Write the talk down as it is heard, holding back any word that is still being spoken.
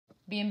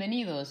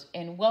Bienvenidos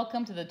and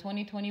welcome to the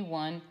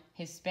 2021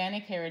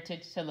 Hispanic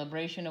Heritage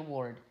Celebration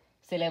Award,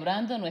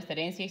 Celebrando Nuestra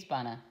Herencia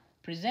Hispana,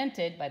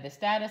 presented by the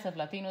Status of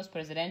Latinos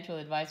Presidential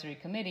Advisory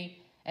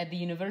Committee at the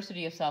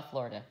University of South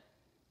Florida.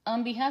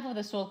 On behalf of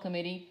the SOL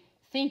Committee,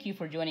 thank you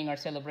for joining our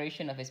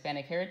celebration of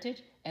Hispanic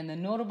heritage and the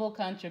notable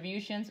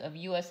contributions of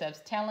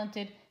USF's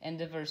talented and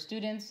diverse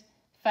students,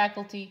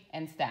 faculty,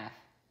 and staff.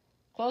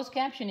 Closed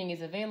captioning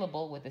is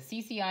available with the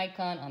CC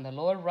icon on the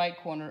lower right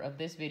corner of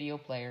this video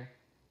player.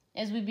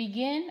 As we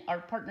begin, our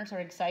partners are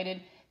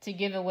excited to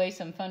give away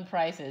some fun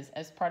prizes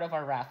as part of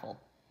our raffle.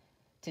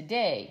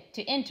 Today,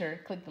 to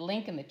enter, click the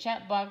link in the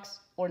chat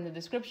box or in the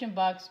description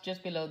box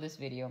just below this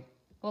video.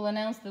 We'll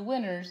announce the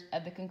winners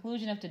at the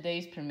conclusion of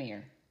today's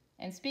premiere.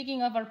 And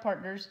speaking of our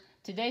partners,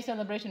 today's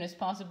celebration is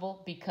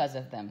possible because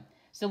of them.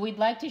 So we'd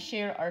like to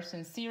share our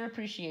sincere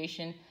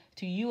appreciation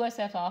to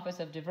USF Office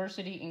of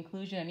Diversity,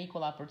 Inclusion, and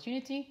Equal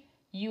Opportunity,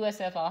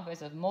 USF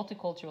Office of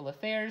Multicultural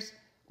Affairs,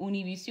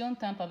 Univision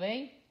Tampa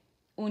Bay,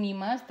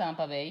 Unimas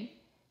Tampa Bay,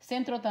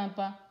 Centro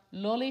Tampa,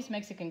 Loli's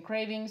Mexican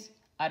Cravings,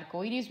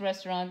 Arcoiris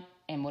Restaurant,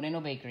 and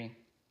Moreno Bakery.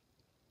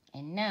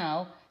 And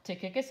now, to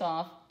kick us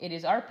off, it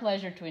is our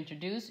pleasure to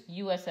introduce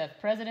USF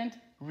President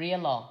Rhea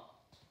Law.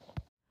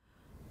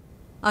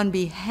 On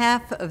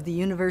behalf of the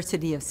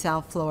University of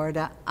South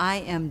Florida, I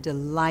am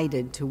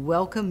delighted to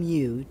welcome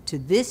you to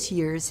this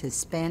year's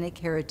Hispanic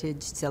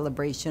Heritage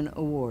Celebration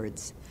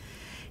Awards.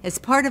 As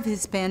part of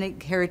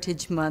Hispanic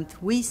Heritage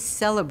Month, we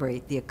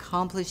celebrate the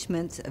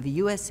accomplishments of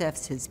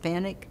USF's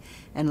Hispanic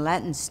and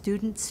Latin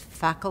students,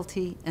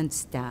 faculty, and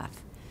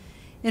staff.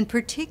 In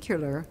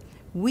particular,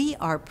 we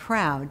are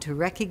proud to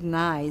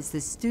recognize the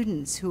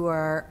students who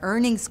are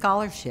earning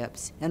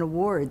scholarships and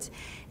awards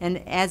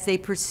and as they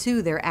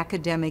pursue their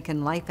academic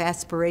and life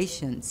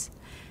aspirations.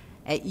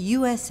 At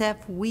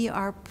USF, we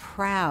are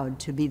proud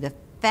to be the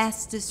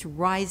fastest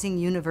rising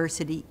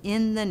university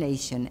in the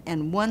nation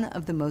and one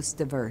of the most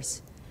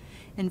diverse.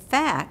 In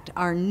fact,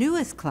 our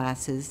newest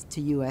classes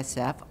to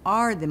USF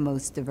are the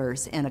most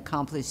diverse and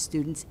accomplished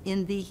students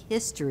in the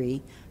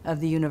history of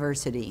the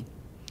university.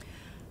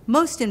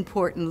 Most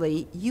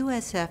importantly,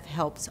 USF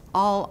helps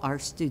all our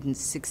students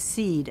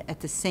succeed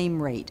at the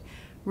same rate,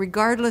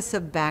 regardless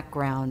of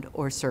background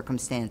or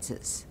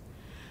circumstances.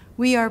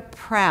 We are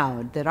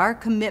proud that our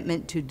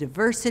commitment to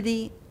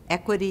diversity,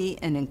 equity,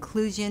 and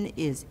inclusion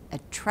is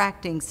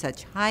attracting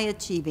such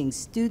high-achieving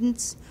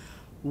students,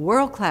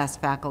 world-class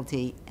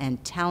faculty,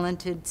 and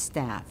talented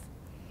staff.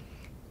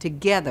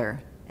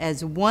 Together,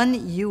 as one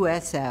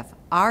USF,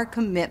 our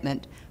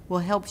commitment will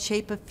help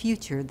shape a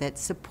future that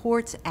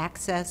supports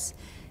access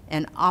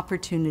and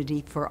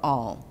opportunity for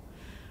all.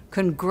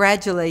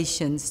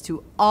 Congratulations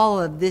to all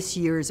of this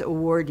year's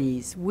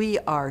awardees. We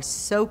are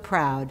so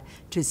proud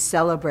to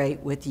celebrate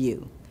with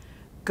you.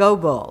 Go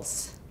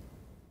Bulls!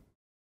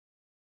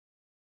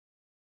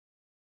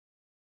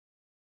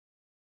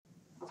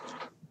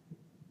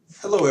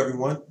 Hello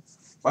everyone,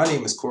 my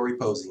name is Corey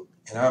Posey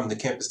and I'm the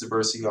Campus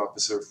Diversity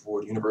Officer for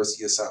the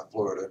University of South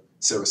Florida,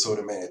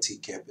 Sarasota Manatee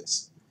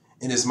campus.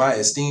 It is my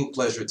esteemed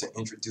pleasure to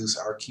introduce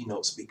our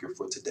keynote speaker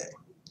for today.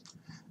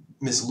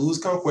 Ms. Luz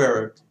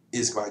Corcuera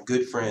is my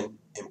good friend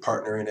and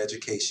partner in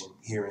education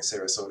here in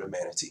Sarasota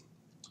Manatee.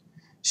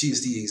 She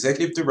is the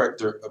Executive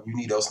Director of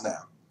Unidos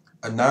Now,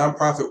 a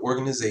nonprofit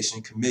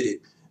organization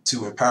committed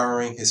to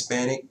empowering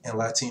Hispanic and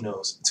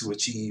Latinos to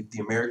achieve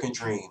the American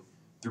dream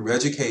through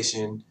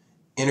education,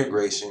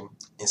 integration,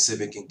 and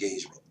civic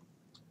engagement.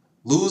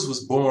 Luz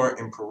was born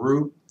in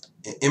Peru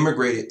and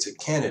immigrated to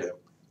Canada,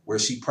 where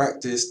she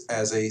practiced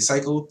as a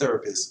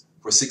psychotherapist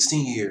for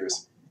 16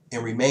 years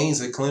and remains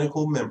a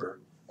clinical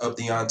member of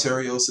the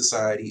Ontario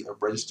Society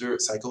of Registered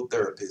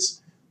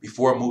Psychotherapists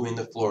before moving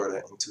to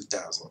Florida in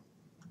 2000.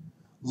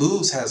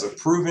 Luz has a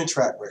proven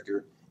track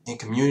record in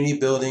community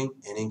building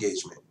and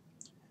engagement.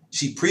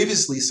 She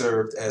previously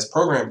served as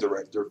Program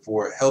Director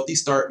for Healthy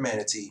Start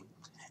Manatee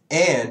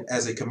and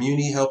as a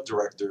Community Health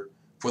Director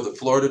for the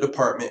Florida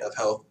Department of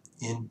Health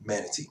in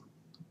Manatee.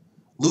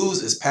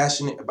 Luz is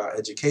passionate about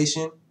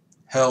education,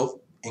 health,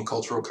 and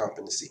cultural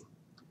competency.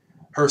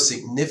 Her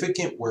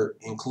significant work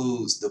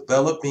includes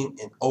developing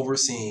and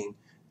overseeing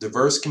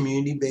diverse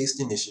community-based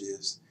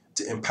initiatives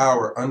to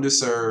empower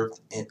underserved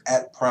and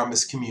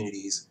at-promise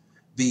communities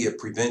via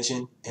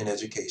prevention and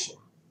education.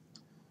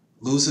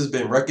 Luz has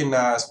been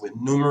recognized with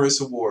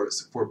numerous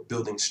awards for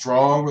building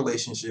strong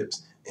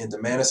relationships in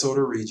the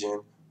Minnesota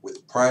region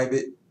with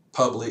private,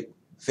 public,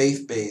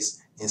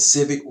 faith-based, and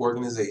civic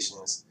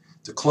organizations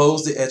to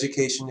close the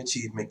education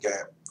achievement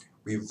gap,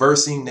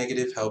 reversing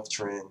negative health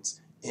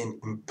trends, and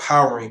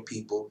empowering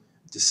people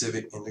to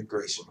civic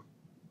integration.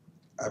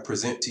 I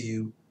present to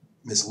you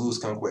Ms. Luz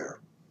Corcuera.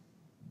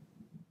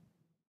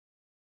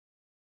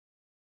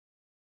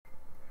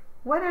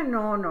 What an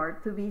honor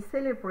to be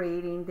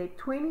celebrating the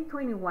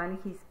 2021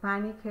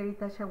 Hispanic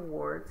Heritage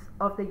Awards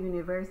of the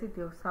University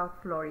of South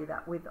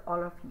Florida with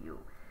all of you.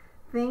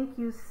 Thank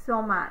you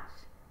so much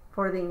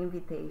for the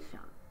invitation.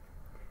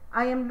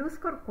 I am Luz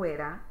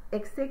Corcuera,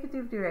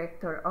 Executive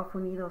Director of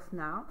Unidos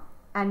Now,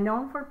 a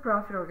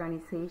non-for-profit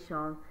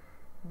organization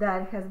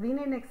that has been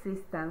in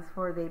existence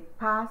for the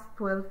past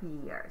 12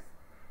 years.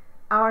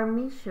 Our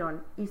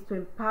mission is to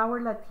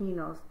empower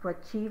Latinos to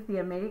achieve the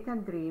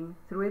American dream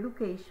through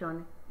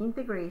education,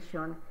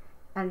 integration,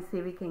 and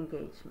civic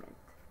engagement.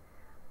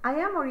 I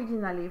am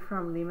originally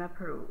from Lima,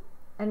 Peru,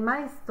 and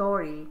my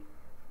story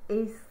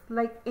is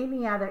like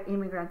any other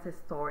immigrant's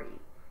story,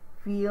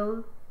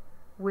 filled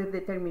with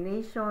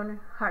determination,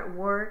 hard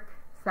work,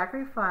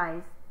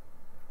 sacrifice,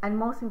 and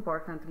most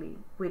importantly,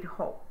 with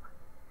hope.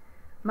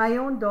 My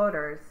own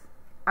daughters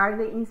are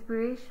the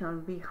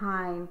inspiration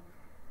behind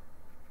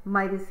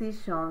my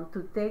decision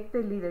to take the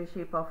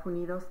leadership of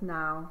Unidos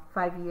Now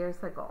 5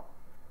 years ago.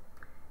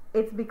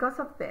 It's because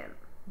of them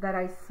that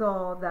I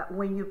saw that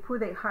when you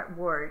put in hard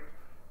work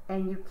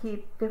and you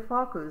keep the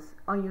focus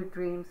on your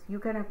dreams, you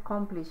can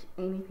accomplish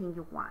anything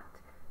you want.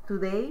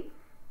 Today,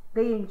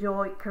 they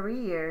enjoy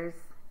careers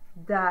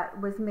that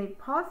was made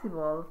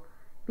possible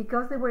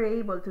because they were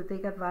able to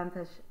take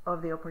advantage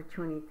of the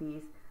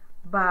opportunities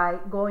by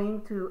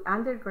going to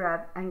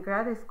undergrad and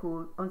grad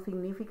school on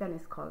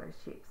significant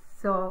scholarships.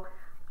 So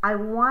I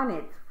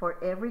wanted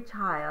for every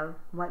child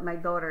what my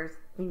daughters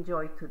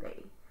enjoy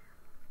today.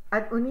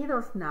 At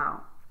Unidos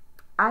Now,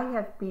 I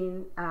have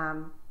been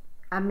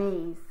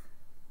amazed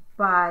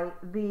by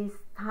these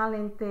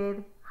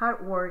talented,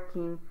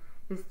 hardworking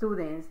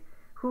students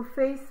who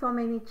face so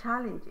many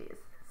challenges,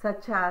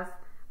 such as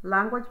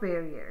language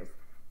barriers,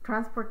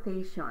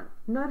 transportation,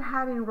 not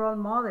having role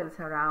models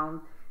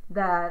around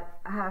that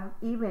have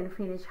even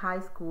finished high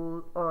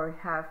school or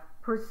have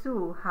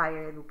pursued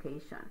higher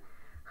education.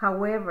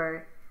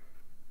 However,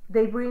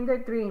 they bring their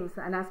dreams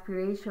and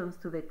aspirations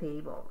to the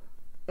table.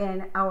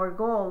 And our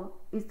goal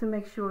is to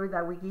make sure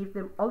that we give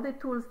them all the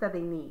tools that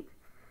they need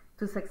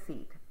to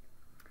succeed.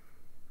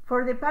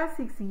 For the past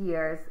 6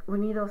 years,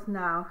 Unidos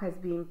Now has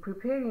been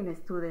preparing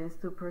students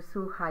to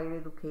pursue higher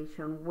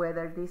education,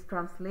 whether this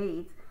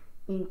translates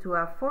into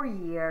a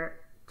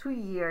 4-year,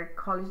 2-year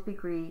college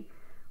degree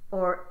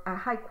or a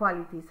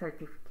high-quality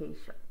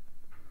certification.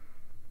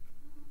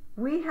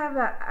 We have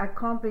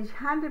accomplished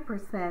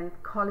 100%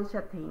 college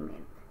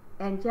attainment,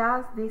 and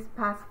just this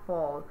past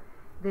fall,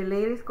 the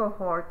latest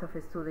cohort of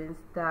students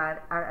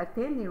that are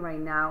attending right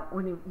now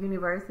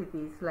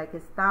universities like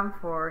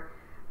Stanford,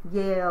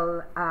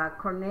 Yale,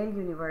 Cornell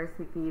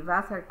University,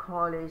 Vassar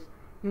College,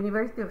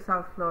 University of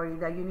South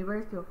Florida,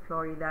 University of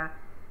Florida,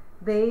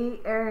 they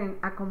earn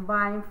a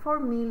combined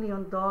 $4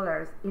 million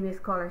in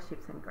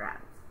scholarships and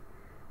grants.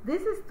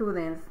 These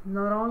students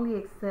not only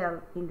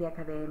excel in the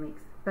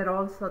academics, but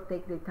also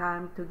take the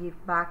time to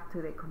give back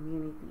to the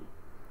community.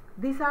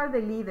 These are the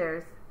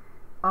leaders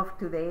of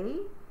today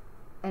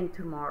and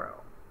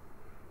tomorrow.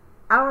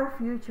 Our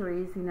future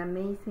is in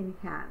amazing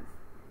hands.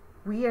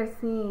 We are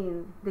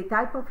seeing the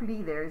type of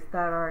leaders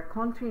that our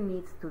country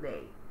needs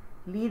today.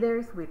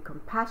 Leaders with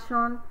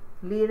compassion,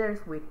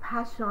 leaders with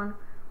passion,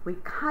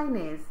 with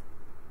kindness,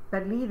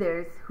 but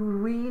leaders who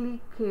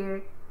really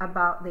care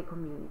about the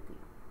community.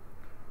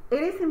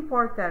 It is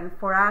important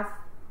for us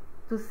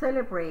to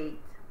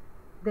celebrate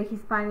the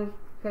Hispanic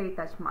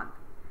Heritage Month.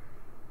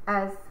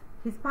 As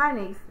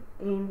Hispanics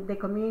in the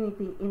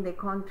community, in the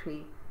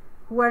country,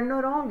 who are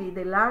not only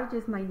the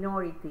largest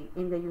minority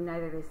in the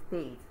United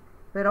States,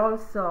 but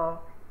also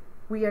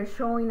we are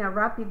showing a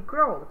rapid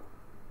growth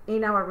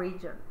in our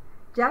region.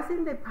 Just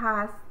in the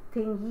past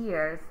 10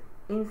 years,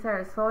 in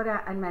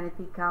Sarasota and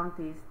Manatee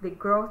counties, the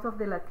growth of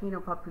the Latino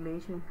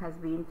population has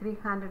been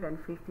 350%.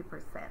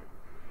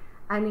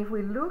 And if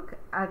we look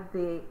at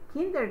the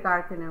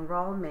kindergarten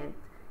enrollment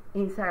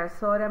in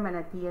Sarasota,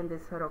 Manatee, and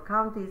DeSoto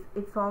counties,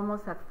 it's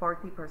almost at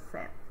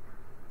 40%.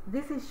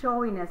 This is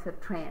showing us a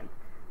trend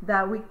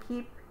that we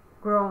keep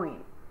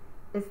growing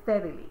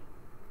steadily,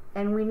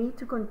 and we need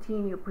to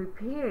continue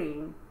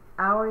preparing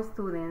our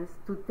students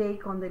to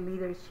take on the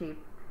leadership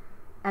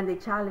and the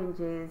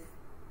challenges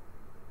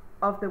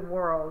of the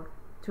world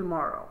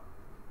tomorrow.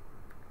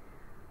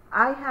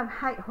 I have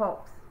high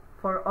hopes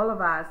for all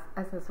of us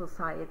as a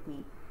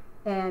society,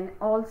 and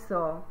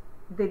also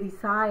the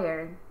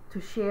desire to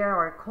share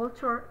our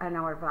culture and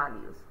our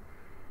values.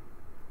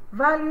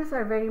 Values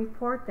are very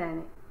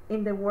important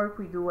in the work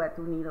we do at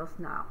Unidos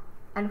Now,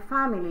 and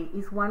family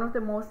is one of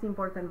the most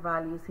important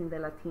values in the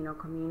Latino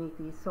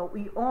community, so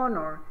we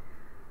honor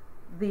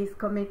this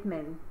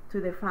commitment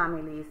to the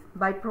families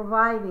by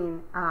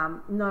providing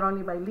not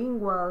only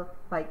bilingual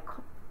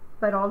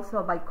but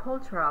also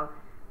bicultural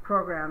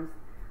programs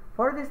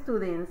for the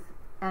students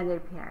and their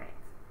parents.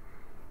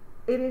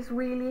 It is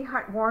really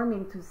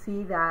heartwarming to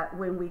see that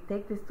when we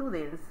take the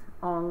students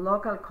on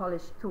local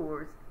college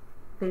tours,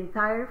 the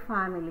entire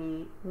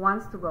family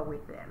wants to go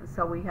with them.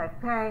 So we have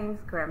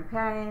parents,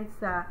 grandparents,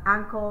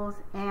 uncles,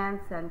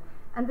 aunts, and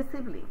the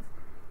siblings,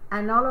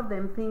 and all of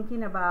them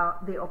thinking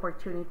about the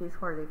opportunities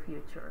for the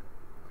future.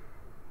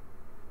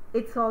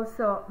 It's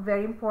also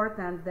very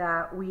important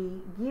that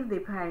we give the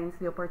parents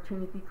the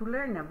opportunity to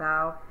learn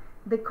about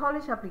the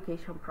college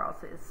application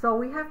process. So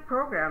we have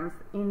programs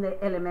in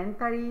the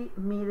elementary,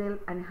 middle,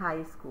 and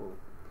high school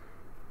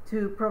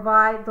to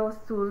provide those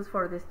tools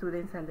for the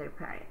students and their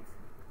parents.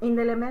 In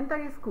the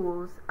elementary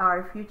schools,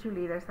 our Future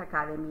Leaders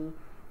Academy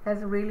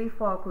has really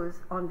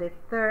focused on the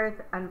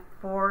third and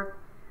fourth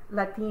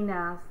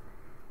Latinas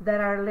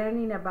that are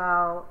learning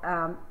about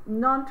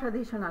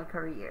non-traditional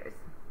careers.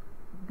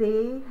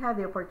 They have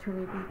the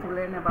opportunity to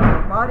learn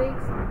about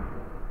robotics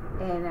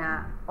and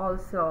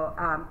also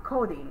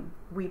coding.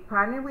 We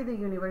partner with the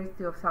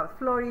University of South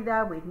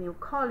Florida, with New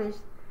College,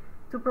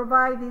 to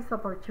provide these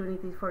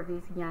opportunities for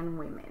these young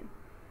women.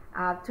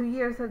 2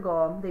 years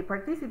ago, they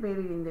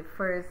participated in the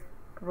first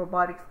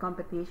robotics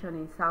competition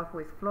in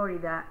Southwest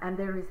Florida, and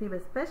they received a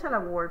special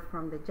award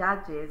from the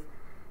judges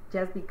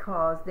just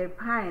because their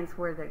parents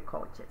were their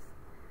coaches.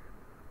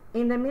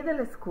 In the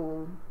middle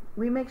school,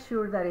 we make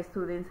sure that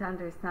students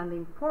understand the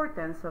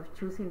importance of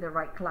choosing the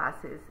right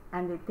classes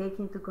and they take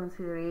into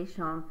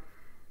consideration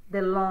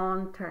the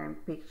long-term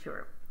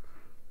picture.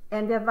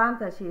 And the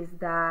advantage is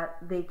that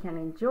they can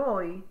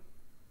enjoy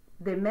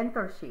the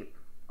mentorship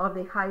of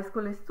the high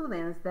school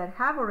students that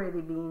have already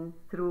been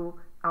through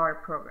our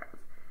programs.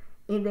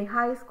 In the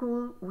high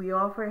school, we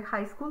offer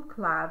high school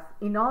clubs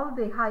in all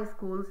the high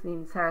schools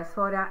in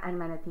Sarasota and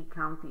Manatee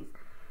counties.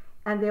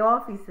 And the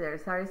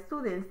officers are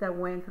students that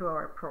went through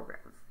our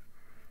programs.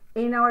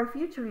 In our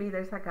Future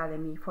Leaders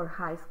Academy for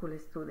high school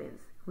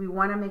students, we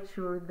want to make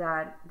sure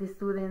that the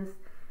students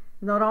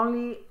not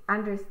only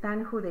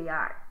understand who they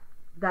are,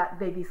 that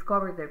they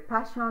discover their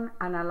passion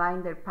and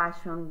align their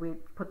passion with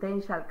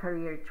potential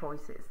career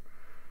choices.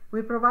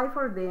 We provide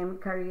for them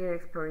career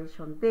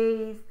exploration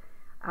days,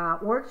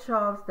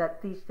 workshops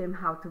that teach them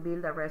how to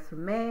build a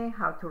resume,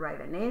 how to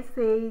write an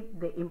essay,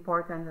 the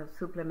importance of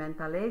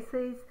supplemental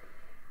essays,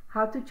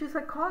 how to choose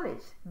a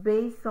college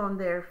based on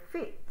their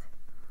fit,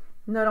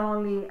 not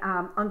only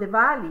on the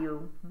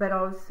value, but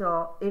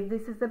also if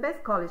this is the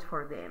best college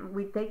for them.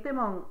 We take them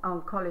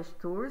on college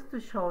tours to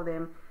show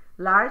them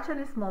large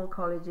and small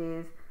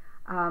colleges,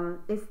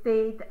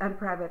 state and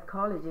private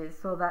colleges,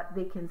 so that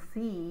they can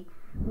see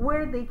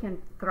where they can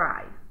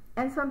thrive.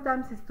 And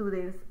sometimes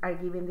students are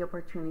given the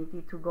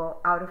opportunity to go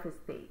out of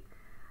state.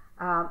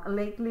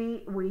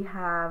 Lately, we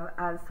have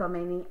so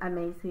many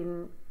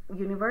amazing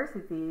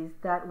universities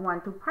that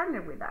want to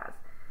partner with us.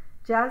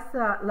 Just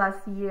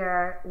last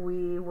year,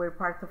 we were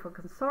part of a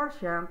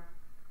consortium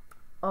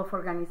of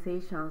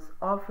organizations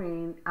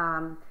offering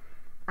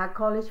a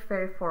college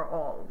fair for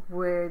all,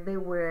 where there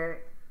were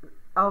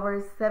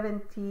over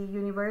 70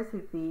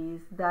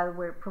 universities that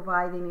were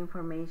providing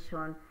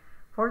information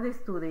for the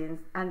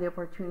students and the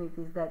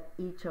opportunities that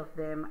each of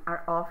them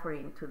are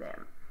offering to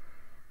them.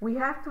 We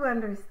have to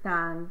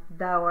understand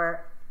that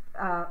our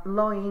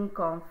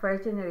low-income,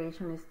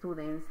 first-generation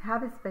students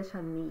have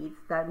special needs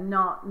that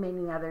not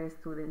many other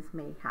students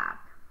may have.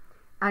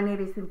 And it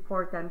is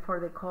important for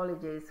the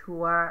colleges,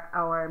 who are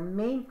our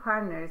main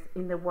partners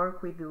in the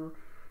work we do,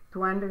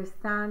 to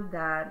understand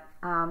that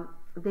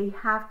they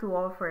have to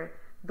offer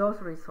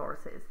those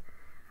resources.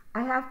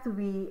 I have to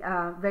be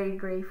very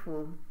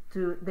grateful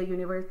to the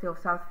University of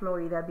South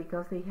Florida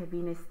because they have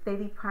been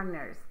steady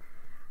partners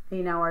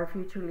in our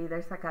Future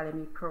Leaders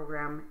Academy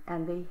program,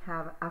 and they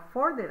have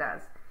afforded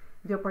us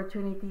the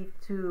opportunity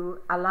to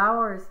allow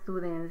our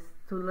students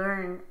to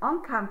learn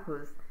on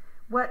campus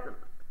what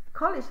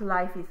college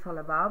life is all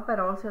about, but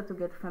also to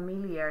get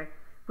familiar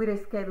with a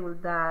schedule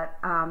that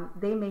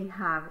they may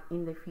have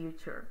in the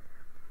future.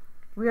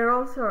 We are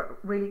also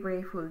really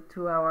grateful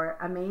to our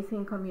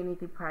amazing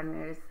community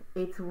partners.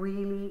 It's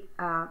really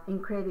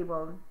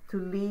incredible to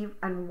live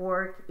and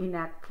work in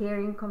a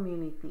caring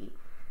community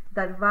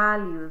that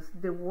values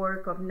the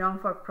work of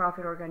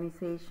non-for-profit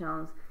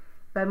organizations,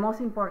 but most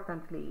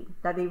importantly,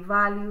 that they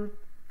value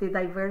the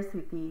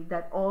diversity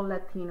that all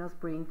Latinos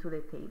bring to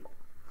the table.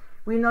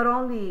 We not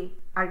only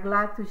are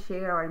glad to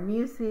share our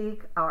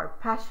music, our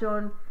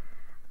passion,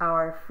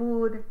 our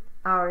food,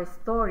 our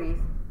stories,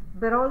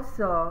 but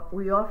also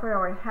we offer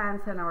our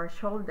hands and our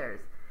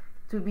shoulders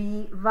to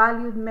be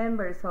valued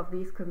members of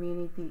this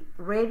community,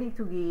 ready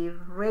to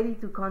give, ready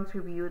to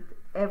contribute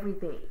every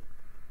day.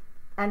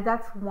 And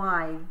that's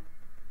why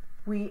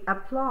we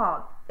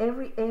applaud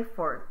every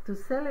effort to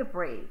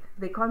celebrate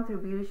the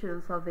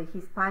contributions of the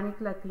Hispanic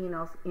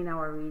Latinos in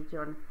our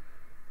region.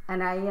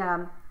 And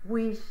I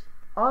wish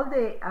all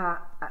the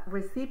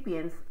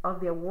recipients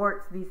of the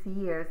awards this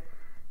year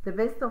the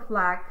best of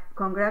luck.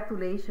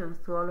 Congratulations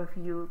to all of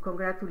you.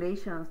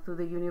 Congratulations to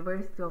the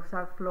University of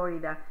South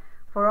Florida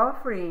for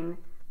offering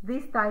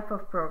this type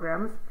of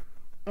programs.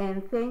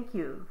 And thank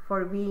you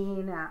for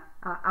being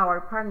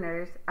our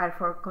partners and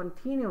for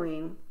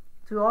continuing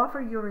to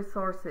offer you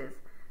resources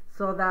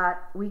so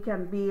that we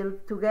can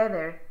build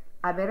together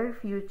a better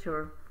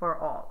future for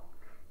all.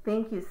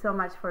 Thank you so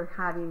much for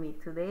having me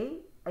today.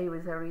 It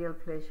was a real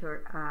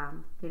pleasure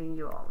meeting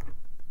you all.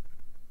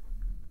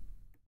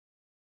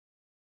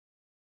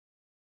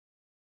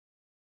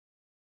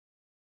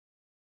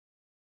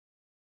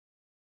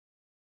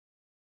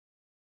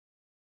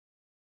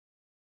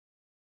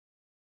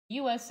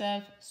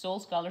 USF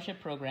Soul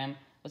Scholarship Program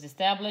was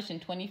established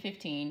in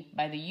 2015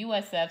 by the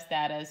USF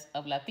Status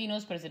of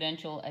Latinos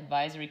Presidential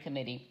Advisory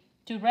Committee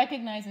to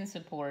recognize and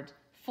support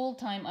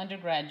full-time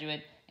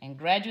undergraduate and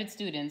graduate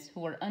students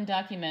who are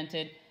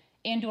undocumented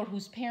and or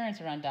whose parents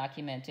are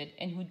undocumented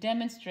and who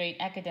demonstrate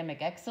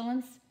academic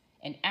excellence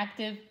and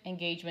active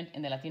engagement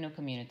in the Latino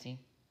community.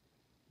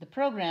 The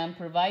program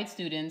provides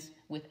students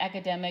with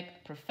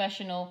academic,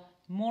 professional,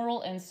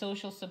 moral, and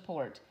social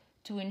support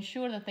to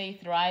ensure that they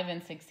thrive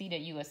and succeed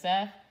at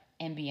USF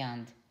and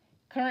beyond.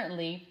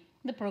 Currently,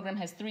 the program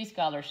has 3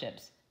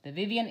 scholarships: the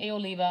Vivian A.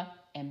 Oliva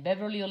and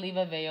Beverly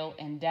Oliva Vale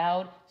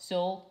Endowed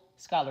Soul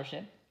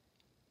Scholarship,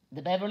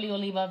 the Beverly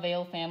Oliva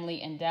Vale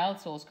Family Endowed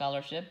Soul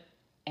Scholarship,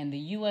 and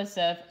the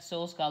USF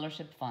Soul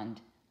Scholarship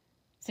Fund.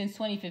 Since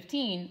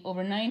 2015,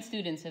 over 9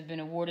 students have been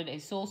awarded a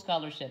Soul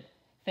Scholarship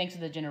thanks to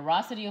the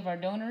generosity of our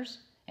donors,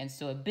 and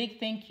so a big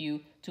thank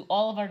you to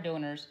all of our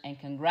donors and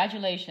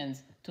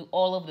congratulations to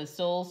all of the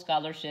Soul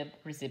Scholarship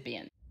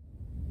recipients.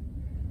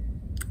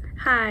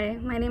 Hi,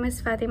 my name is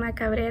Fatima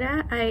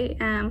Cabrera. I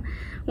am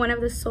one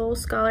of the Soul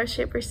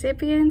Scholarship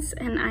recipients,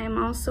 and I am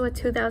also a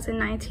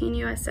 2019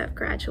 USF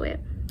graduate.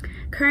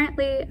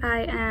 Currently,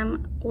 I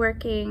am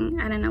working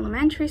at an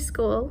elementary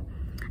school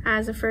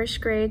as a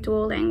first grade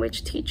dual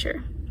language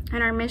teacher,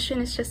 and our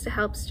mission is just to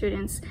help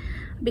students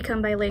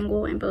become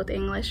bilingual in both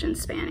English and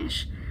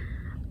Spanish.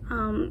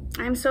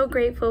 I'm so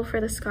grateful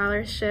for the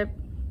scholarship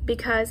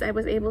because I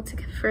was able to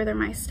further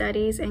my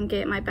studies and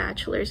get my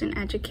bachelor's in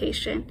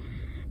education,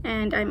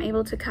 and I'm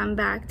able to come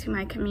back to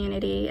my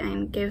community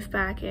and give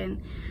back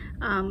in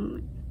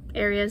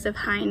areas of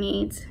high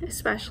needs,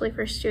 especially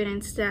for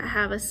students that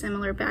have a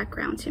similar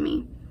background to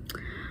me.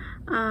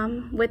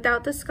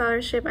 Without the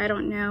scholarship, I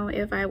don't know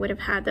if I would have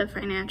had the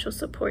financial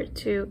support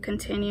to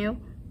continue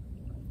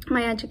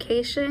my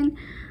education.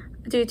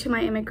 Due to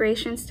my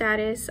immigration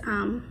status,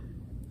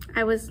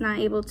 I was not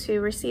able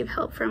to receive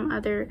help from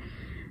other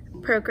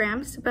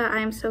programs, but I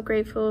am so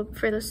grateful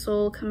for the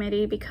Soul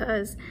Committee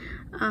because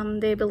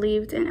they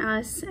believed in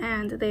us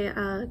and they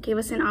gave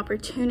us an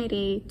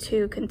opportunity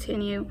to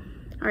continue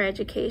our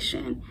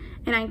education.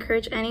 And I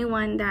encourage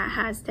anyone that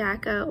has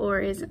DACA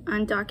or is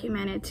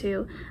undocumented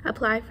to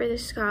apply for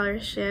this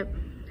scholarship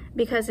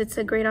because it's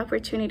a great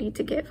opportunity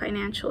to get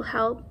financial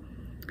help.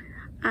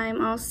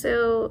 I'm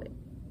also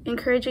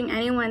encouraging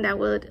anyone that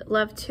would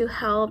love to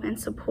help and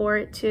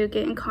support to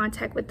get in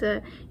contact with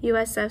the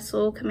USF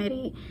Soul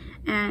Committee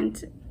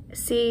and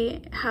see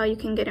how you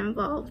can get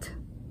involved.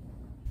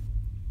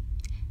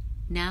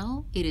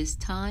 Now it is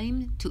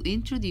time to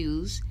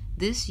introduce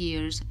this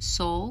year's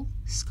Soul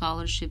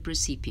Scholarship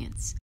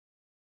recipients.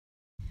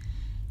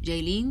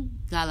 Jaylene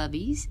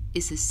Galaviz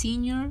is a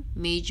senior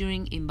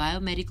majoring in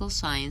biomedical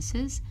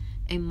sciences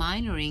and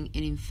minoring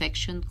in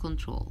infection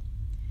control.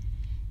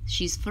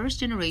 She's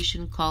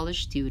first-generation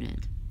college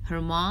student.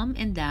 Her mom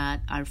and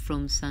dad are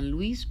from San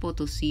Luis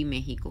Potosí,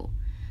 Mexico.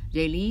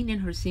 Jaylene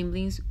and her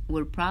siblings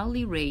were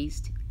proudly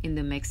raised in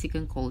the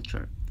Mexican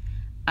culture.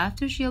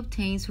 After she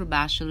obtains her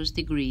bachelor's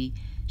degree,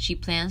 she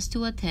plans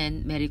to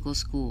attend medical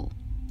school.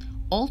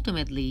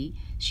 Ultimately,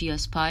 she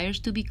aspires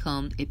to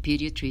become a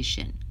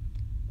pediatrician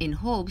in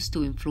hopes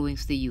to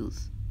influence the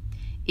youth.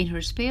 In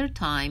her spare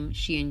time,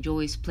 she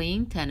enjoys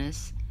playing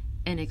tennis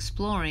and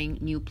exploring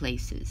new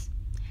places.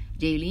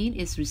 Jaylene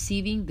is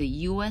receiving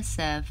the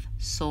USF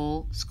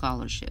Soul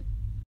Scholarship.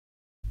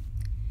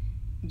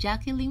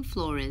 Jacqueline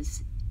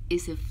Flores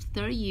is a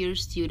third-year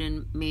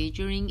student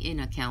majoring in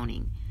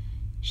accounting.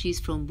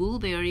 She's from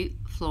Bulberry,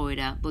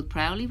 Florida, but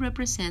proudly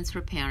represents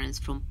her parents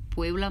from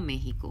Puebla,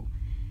 Mexico.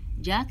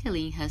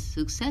 Jacqueline has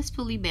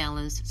successfully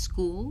balanced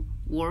school,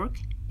 work,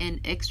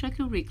 and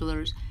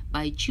extracurriculars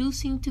by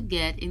choosing to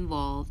get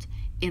involved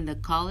in the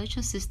College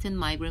Assistant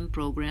Migrant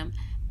Program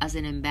as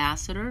an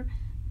ambassador,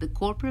 the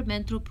Corporate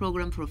Mentor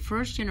Program for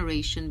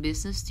first-generation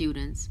business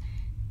students,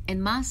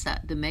 and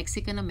MASA, the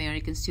Mexican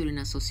American Student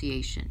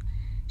Association.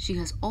 She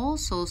has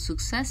also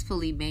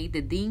successfully made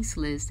the Dean's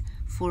List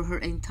for her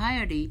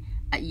entirety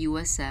at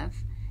USF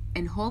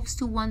and hopes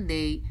to one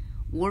day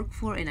work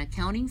for an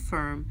accounting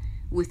firm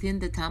within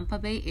the Tampa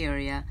Bay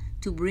area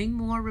to bring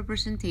more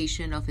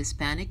representation of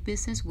Hispanic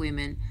business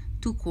women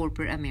to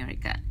corporate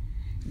America.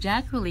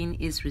 Jacqueline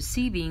is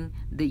receiving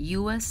the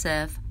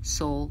USF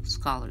Soul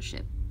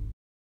Scholarship.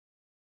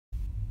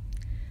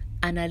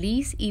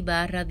 Annalise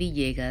Ibarra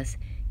Villegas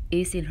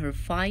is in her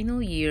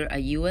final year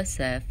at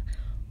USF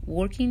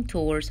working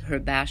towards her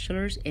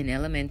bachelor's in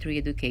elementary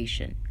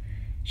education.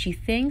 She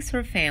thanks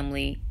her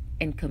family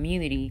and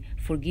community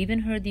for giving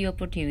her the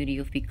opportunity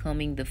of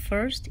becoming the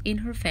first in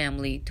her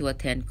family to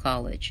attend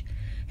college.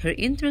 Her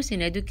interest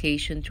in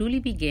education truly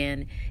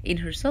began in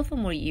her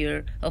sophomore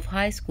year of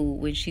high school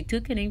when she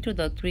took an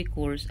introductory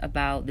course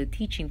about the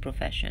teaching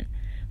profession.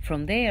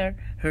 From there,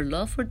 her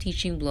love for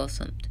teaching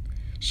blossomed.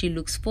 She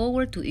looks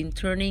forward to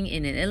interning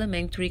in an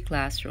elementary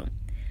classroom.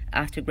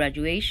 After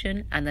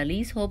graduation,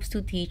 Annalise hopes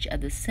to teach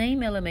at the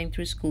same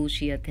elementary school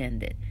she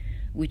attended,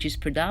 which is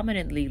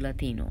predominantly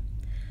Latino,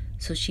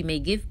 so she may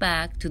give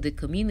back to the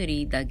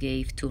community that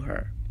gave to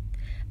her.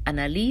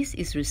 Annalise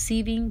is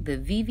receiving the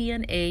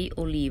Vivian A.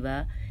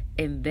 Oliva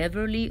and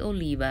Beverly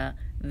Oliva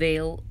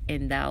Vale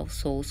Endowed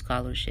Soul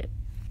Scholarship.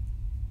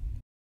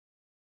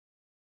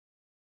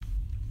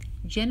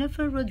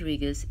 Jennifer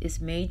Rodriguez is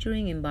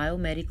majoring in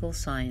biomedical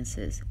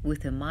sciences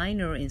with a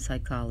minor in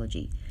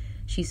psychology.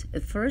 She's a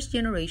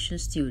first-generation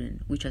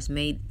student, which has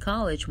made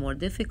college more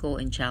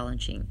difficult and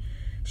challenging.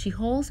 She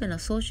holds an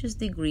associate's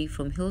degree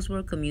from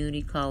Hillsborough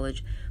Community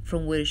College,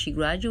 from where she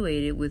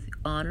graduated with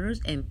honors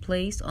and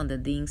placed on the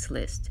Dean's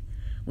List.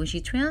 When she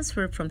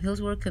transferred from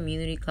Hillsborough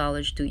Community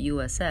College to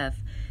USF,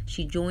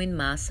 she joined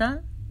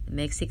MASA,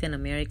 Mexican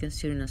American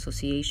Student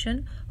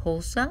Association,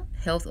 HOSA,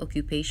 Health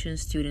Occupation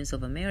Students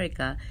of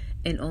America,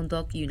 and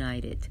Undoc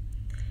United.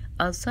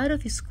 Outside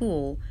of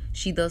school,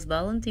 she does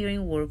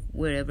volunteering work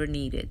wherever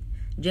needed.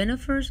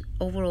 Jennifer's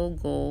overall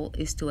goal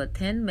is to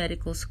attend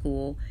medical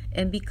school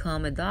and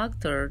become a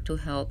doctor to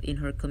help in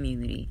her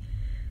community.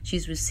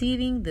 She's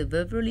receiving the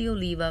Beverly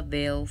Oliva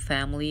Vale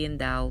Family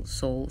Endowed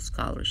Soul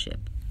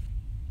Scholarship.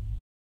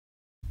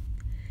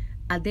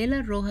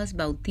 Adela Rojas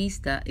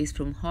Bautista is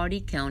from Hardy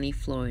County,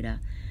 Florida.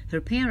 Her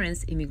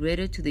parents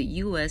immigrated to the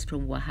U.S.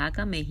 from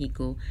Oaxaca,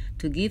 Mexico,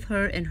 to give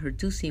her and her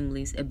two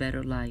siblings a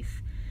better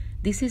life.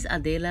 This is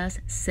Adela's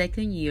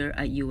second year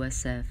at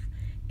USF,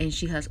 and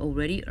she has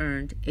already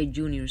earned a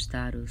junior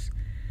status.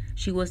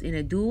 She was in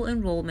a dual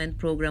enrollment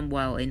program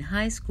while in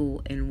high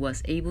school and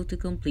was able to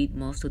complete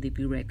most of the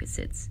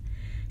prerequisites.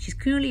 She's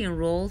currently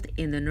enrolled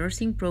in the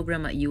nursing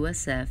program at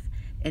USF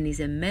and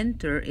is a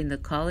mentor in the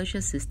College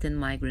Assistant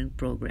Migrant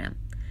Program.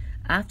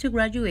 After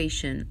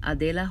graduation,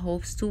 Adela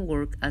hopes to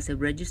work as a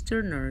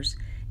registered nurse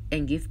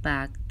and give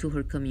back to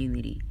her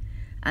community.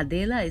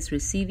 Adela is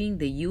receiving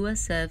the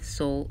USF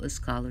Soul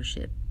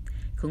Scholarship.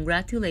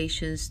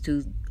 Congratulations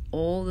to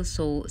all the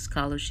Soul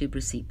Scholarship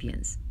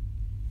recipients.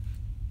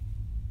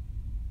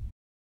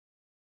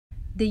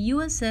 The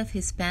USF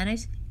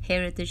Hispanic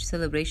Heritage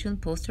Celebration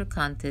Poster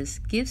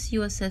Contest gives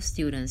USF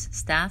students,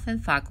 staff,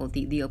 and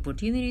faculty the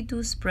opportunity to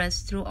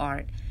express through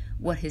art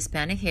what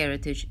Hispanic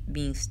heritage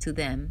means to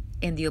them,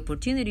 and the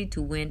opportunity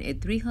to win a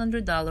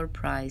 $300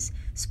 prize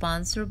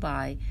sponsored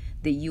by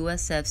the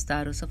USF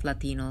Status of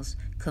Latinos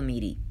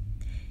Committee.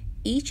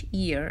 Each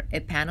year,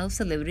 a panel of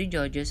celebrity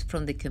judges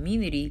from the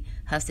community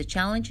has the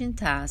challenging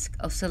task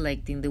of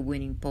selecting the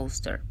winning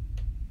poster.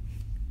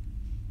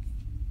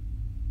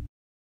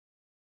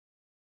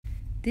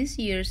 This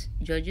year's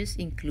judges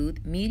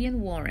include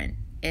Miriam Warren,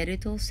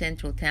 editor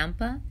Central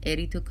Tampa,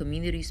 editor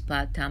Community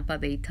Spot Tampa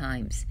Bay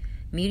Times.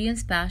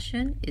 Miriam's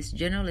passion is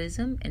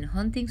journalism and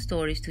hunting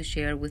stories to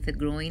share with a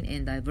growing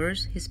and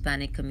diverse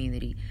Hispanic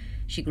community.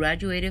 She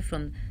graduated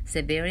from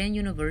Xaverian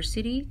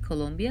University,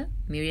 Colombia.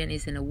 Miriam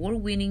is an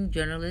award-winning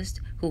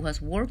journalist who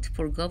has worked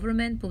for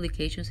government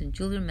publications and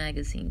children's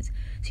magazines.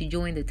 She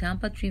joined the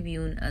Tampa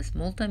Tribune as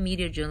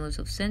multimedia journalist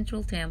of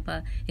Central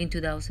Tampa in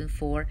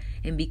 2004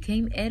 and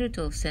became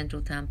editor of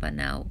Central Tampa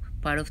Now,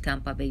 part of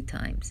Tampa Bay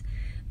Times.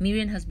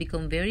 Miriam has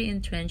become very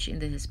entrenched in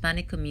the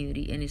Hispanic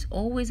community and is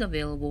always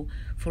available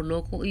for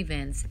local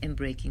events and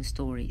breaking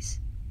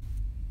stories.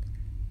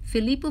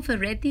 Filippo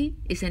Ferretti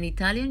is an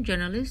Italian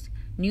journalist,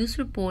 news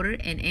reporter,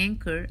 and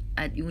anchor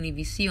at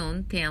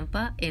Univision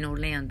Tampa and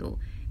Orlando,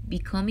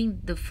 becoming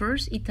the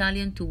first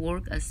Italian to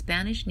work as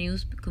Spanish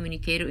news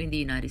communicator in the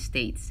United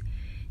States.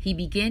 He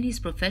began his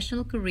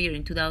professional career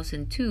in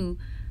 2002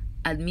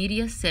 at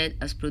Mediaset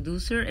as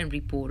producer and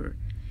reporter.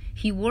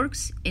 He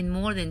works in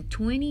more than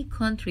 20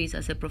 countries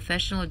as a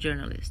professional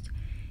journalist.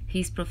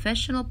 His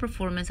professional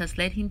performance has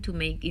led him to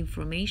make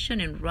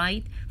information and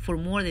write for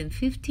more than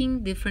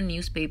 15 different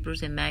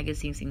newspapers and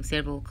magazines in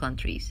several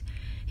countries.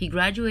 He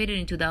graduated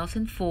in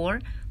 2004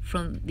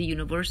 from the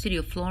University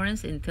of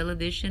Florence in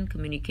television,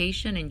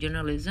 communication, and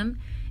journalism.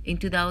 In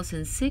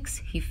 2006,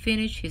 he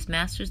finished his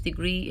master's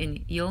degree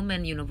in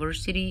Yeoman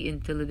University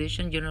in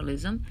television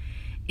journalism.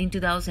 In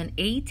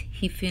 2008,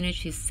 he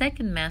finished his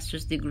second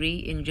master's degree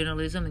in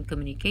journalism and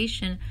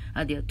communication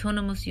at the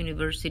Autonomous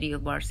University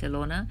of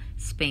Barcelona,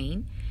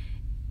 Spain,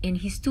 and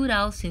he stood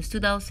out since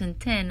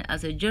 2010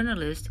 as a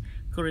journalist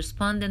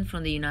correspondent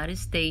from the United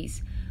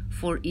States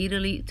for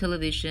Italy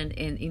television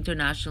and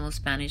international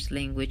Spanish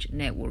language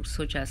networks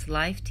such as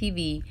Live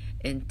TV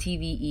and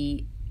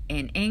TVE,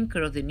 and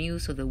anchor of the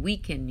news of the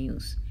Weekend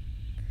News.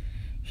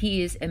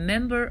 He is a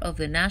member of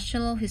the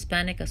National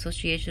Hispanic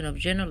Association of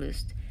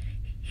Journalists.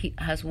 He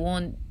has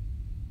won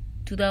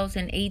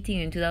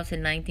 2018 and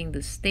 2019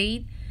 the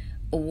State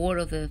Award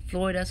of the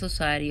Florida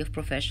Society of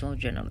Professional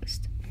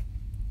Journalists.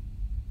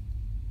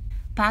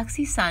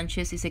 Paxi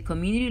Sanchez is a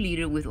community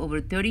leader with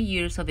over 30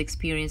 years of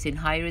experience in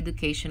higher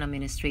education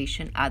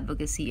administration,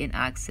 advocacy, and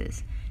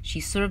access. She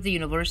served the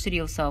University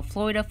of South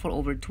Florida for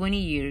over 20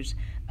 years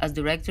as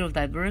Director of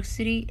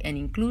Diversity and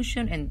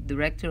Inclusion and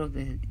Director of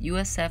the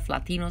USF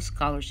Latino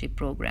Scholarship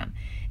Program.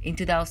 In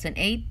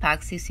 2008,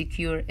 Paxi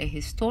secured a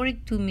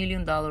historic $2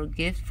 million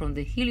gift from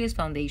the Helios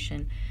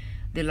Foundation,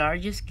 the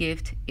largest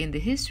gift in the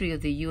history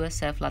of the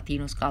USF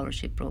Latino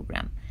Scholarship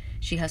Program.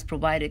 She has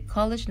provided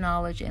college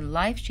knowledge and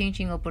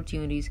life-changing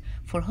opportunities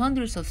for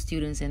hundreds of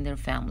students and their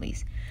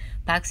families.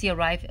 Paxi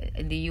arrived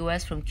in the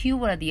U.S. from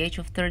Cuba at the age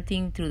of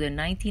 13 through the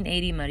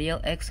 1980 Mariel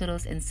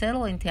Exodus and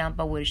settled in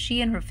Tampa, where she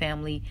and her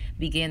family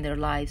began their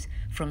lives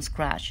from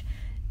scratch.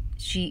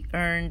 She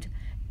earned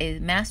a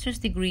master's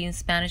degree in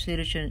Spanish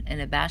literature and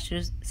a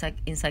bachelor's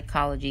in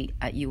psychology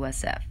at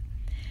USF.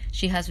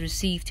 She has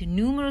received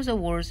numerous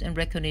awards and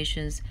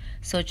recognitions,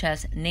 such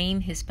as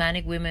named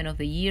Hispanic Women of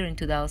the Year in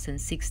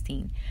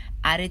 2016,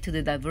 added to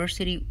the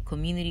Diversity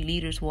Community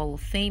Leaders Wall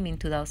of Fame in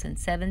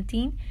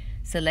 2017,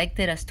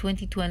 selected as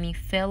 2020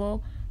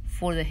 Fellow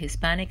for the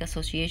Hispanic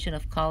Association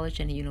of College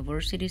and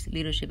Universities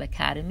Leadership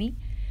Academy,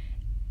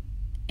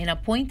 and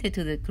appointed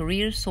to the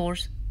Career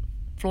Source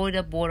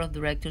Florida Board of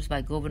Directors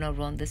by Governor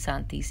Ron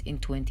DeSantis in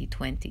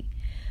 2020.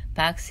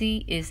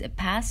 Paxi is a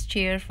past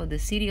chair for the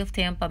City of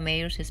Tampa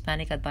Mayor's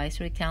Hispanic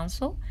Advisory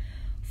Council,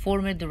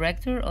 former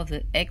director of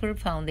the Eckerd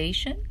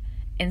Foundation,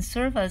 and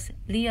served as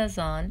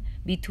liaison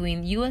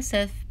between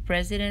USF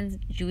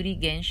President Judy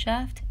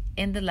Genshaft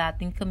and the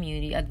Latin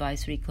Community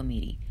Advisory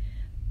Committee.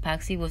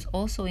 Paxi was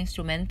also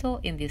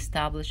instrumental in the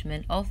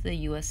establishment of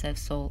the USF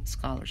Soul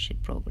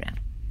Scholarship Program.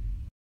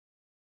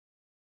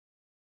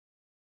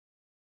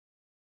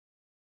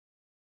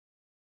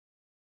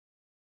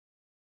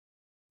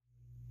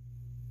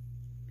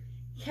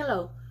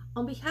 Hello,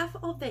 on behalf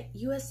of the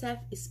USF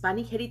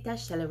Hispanic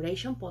Heritage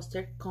Celebration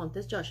Poster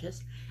Contest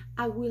judges,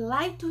 I would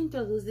like to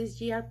introduce this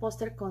year's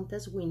poster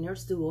contest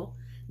winners duo,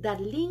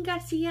 Darlene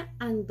Garcia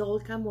and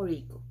Dolca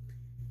Morico.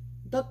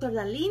 Dr.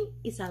 Darlene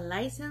is a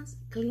licensed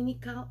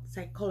clinical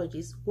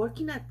psychologist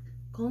working at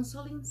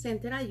Counseling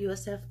Center at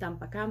USF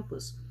Tampa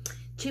campus.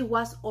 She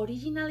was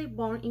originally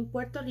born in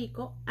Puerto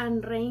Rico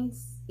and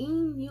raised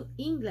in New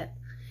England.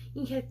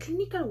 In her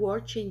clinical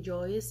work, she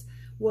enjoys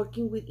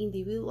working with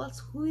individuals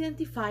who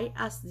identify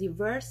as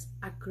diverse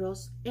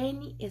across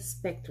any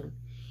spectrum,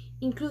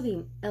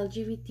 including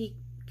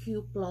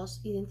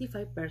LGBTQ+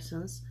 identified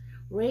persons,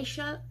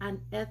 racial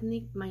and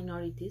ethnic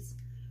minorities,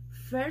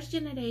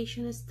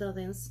 first-generation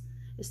students,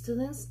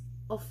 students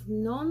of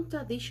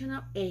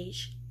non-traditional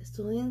age,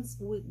 students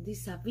with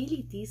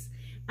disabilities,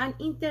 and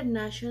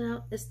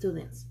international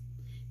students.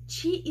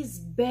 She is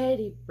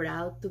very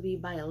proud to be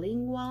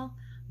bilingual,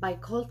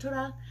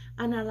 bicultural,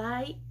 and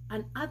ally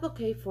and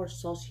advocate for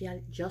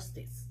social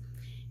justice.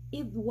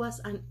 It was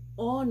an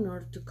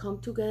honor to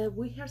come together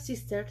with her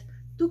sister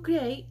to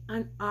create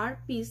an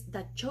art piece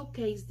that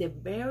showcased the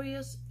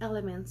various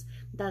elements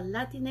that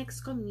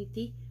Latinx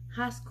community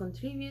has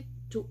contributed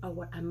to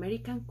our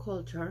American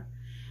culture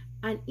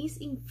and is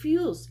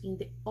infused in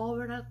the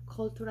overall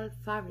cultural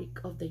fabric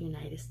of the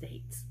United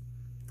States.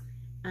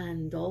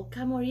 And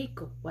Dolca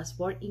Morico was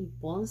born in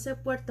Ponce,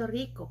 Puerto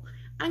Rico,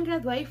 and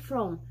graduated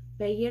from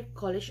Bayer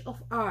College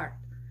of Art.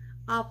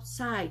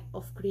 Outside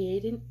of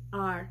creating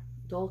art,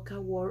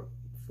 Dolca worked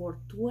for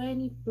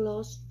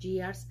 20+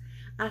 years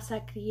as a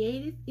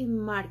creative in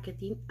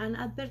marketing and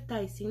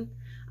advertising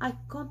at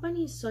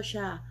companies such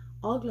as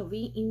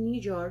Ogilvy in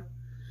New York.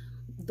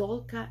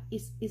 Dolca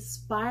is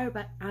inspired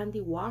by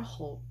Andy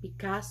Warhol,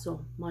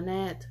 Picasso,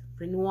 Monet,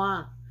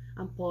 Renoir,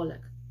 and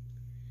Pollock.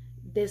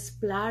 The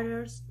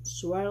splatters,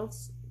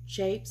 swirls,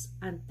 shapes,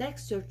 and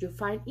textures you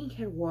find in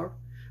her work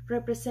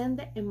represent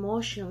the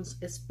emotions,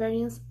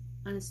 experience,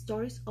 and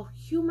stories of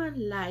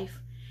human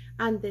life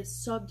and the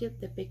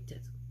subject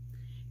depicted.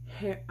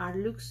 Her art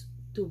looks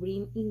to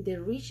bring in the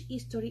rich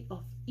history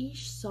of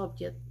each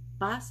subject,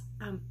 past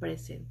and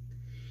present.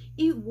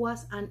 It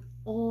was an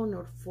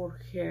honor for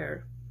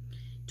her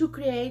to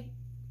create,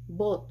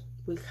 both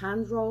with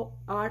hand-drawn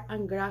art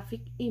and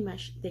graphic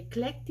image, the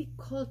eclectic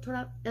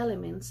cultural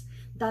elements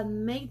that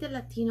make the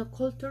Latino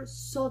culture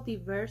so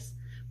diverse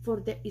for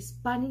the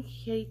Hispanic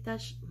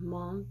Heritage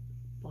Month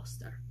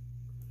poster.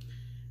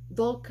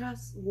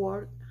 Dolca's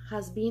work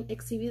has been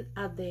exhibited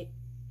at the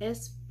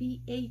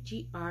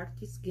SPAG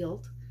Artists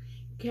Guild,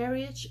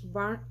 Carriage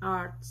Barn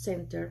Art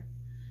Center,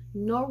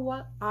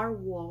 Norwalk Art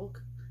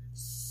Walk,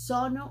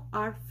 Sono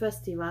Art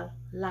Festival,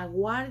 La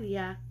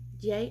Guardia,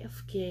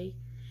 JFK,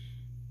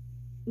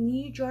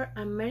 New York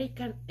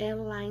American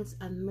Airlines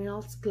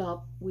Admirals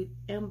Club with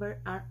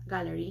Ember Art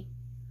Gallery,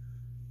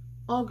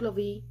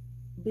 Ogilvy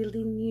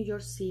Building New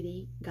York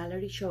City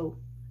Gallery Show,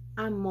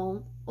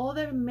 among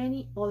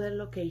many other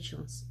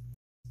locations.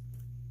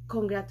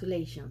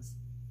 Congratulations.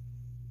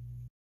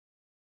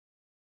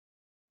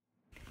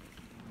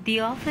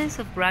 The Office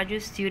of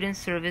Graduate Student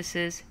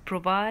Services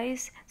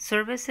provides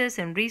services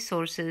and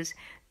resources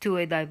to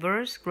a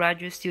diverse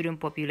graduate student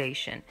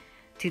population.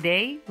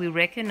 Today, we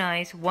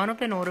recognize one of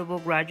the notable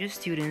graduate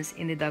students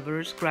in the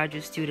Diverse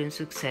Graduate Student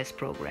Success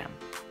Program.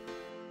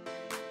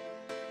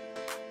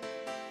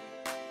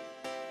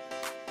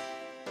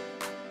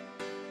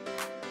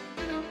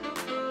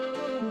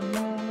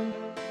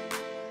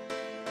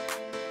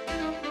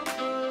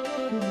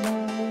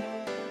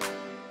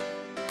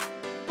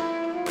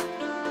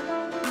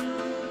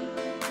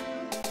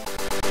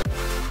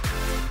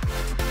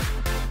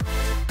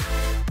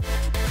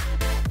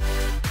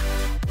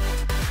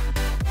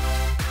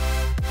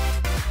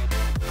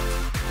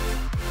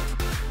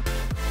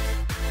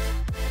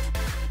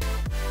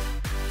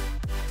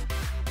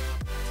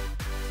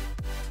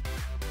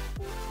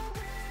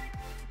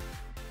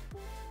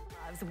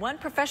 one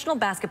professional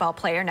basketball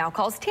player now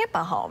calls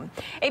Tampa home.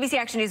 ABC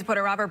Action News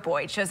reporter Robert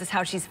Boyd shows us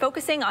how she's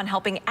focusing on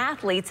helping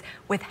athletes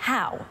with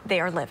how they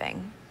are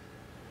living.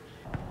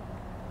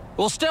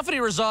 Well, Stephanie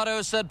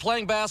Rosado said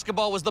playing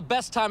basketball was the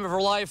best time of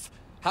her life.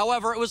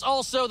 However, it was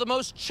also the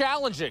most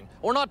challenging.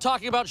 We're not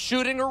talking about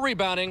shooting or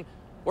rebounding.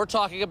 We're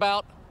talking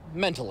about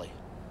mentally.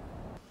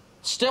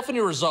 Stephanie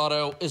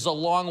Rosado is a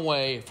long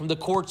way from the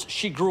courts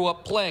she grew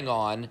up playing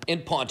on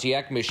in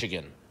Pontiac,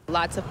 Michigan.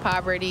 Lots of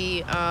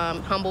poverty,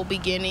 humble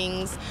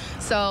beginnings.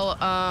 So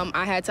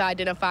I had to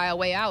identify a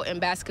way out,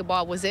 and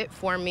basketball was it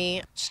for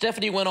me.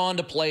 Stephanie went on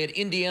to play at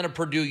Indiana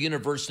Purdue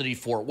University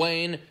Fort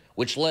Wayne,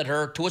 which led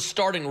her to a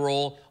starting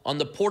role on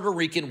the Puerto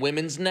Rican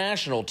women's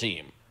national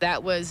team.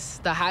 That was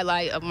the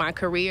highlight of my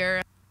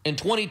career. In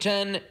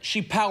 2010,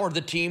 she powered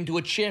the team to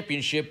a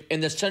championship in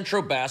the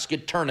Centro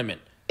Basket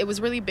tournament. It was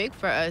really big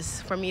for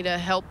us, for me to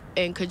help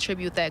and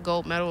contribute that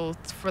gold medal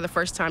for the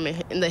first time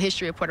in the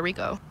history of Puerto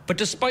Rico. But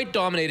despite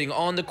dominating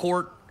on the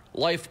court,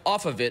 life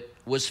off of it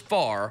was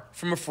far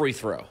from a free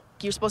throw.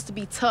 You're supposed to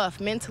be tough,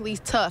 mentally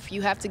tough.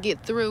 You have to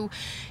get through,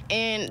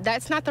 and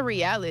that's not the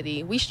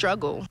reality. We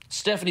struggle.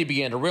 Stephanie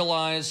began to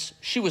realize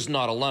she was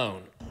not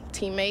alone.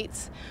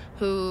 Teammates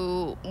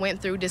who went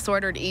through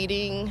disordered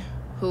eating,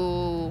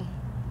 who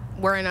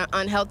were in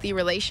unhealthy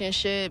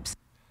relationships.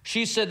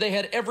 She said they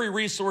had every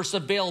resource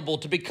available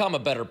to become a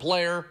better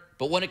player,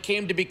 but when it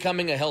came to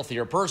becoming a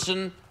healthier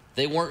person,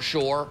 they weren't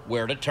sure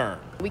where to turn.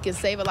 We can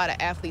save a lot of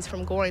athletes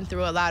from going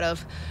through a lot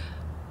of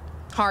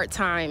hard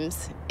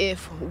times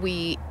if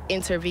we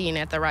intervene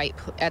at the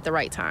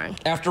right time.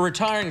 After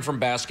retiring from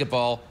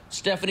basketball,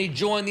 Stephanie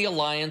joined the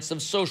Alliance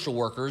of Social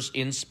Workers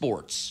in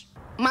Sports.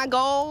 My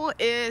goal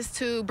is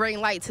to bring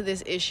light to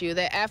this issue,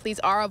 that athletes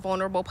are a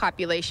vulnerable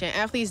population.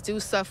 Athletes do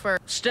suffer.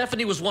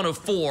 Stephanie was one of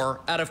 4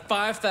 out of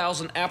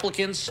 5,000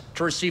 applicants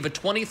to receive a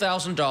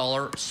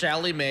 $20,000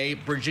 Sally Mae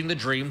Bridging the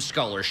Dream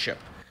scholarship.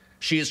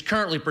 She is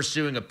currently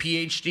pursuing a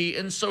PhD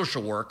in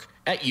social work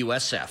at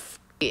USF.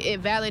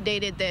 It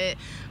validated that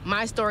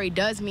my story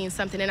does mean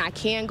something and I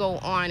can go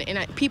on,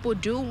 and people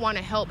do want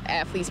to help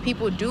athletes.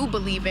 People do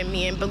believe in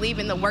me and believe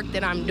in the work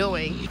that I'm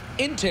doing.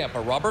 In Tampa,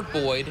 Robert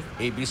Boyd,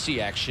 ABC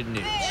Action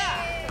News.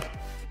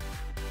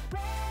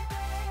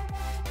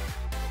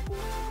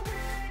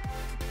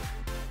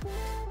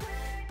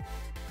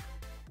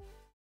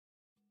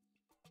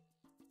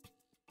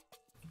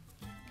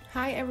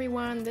 Hi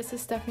everyone, this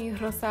is Stephanie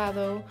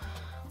Rosado.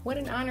 What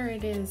an honor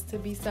it is to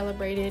be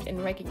celebrated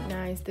and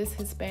recognized this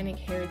Hispanic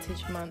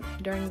Heritage Month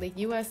during the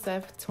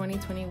USF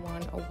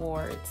 2021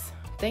 Awards.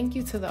 Thank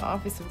you to the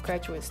Office of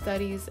Graduate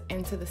Studies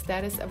and to the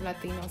Status of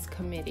Latinos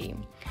Committee.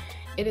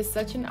 It is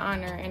such an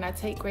honor, and I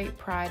take great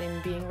pride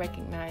in being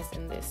recognized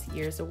in this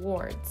year's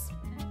awards.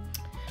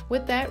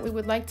 With that, we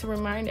would like to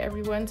remind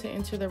everyone to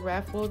enter the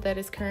raffle that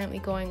is currently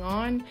going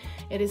on.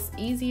 It is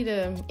easy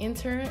to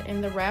enter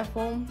in the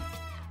raffle.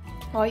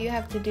 All you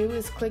have to do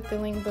is click the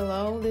link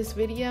below this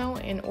video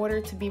in order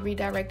to be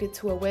redirected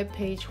to a web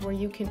page where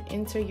you can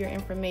enter your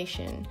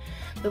information.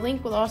 The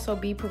link will also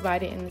be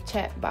provided in the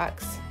chat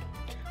box.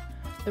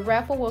 The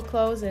raffle will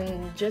close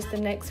in just the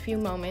next few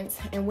moments,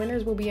 and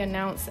winners will be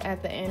announced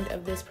at the end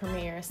of this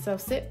premiere. So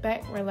sit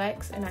back,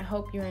 relax, and I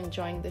hope you're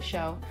enjoying the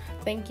show.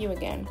 Thank you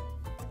again.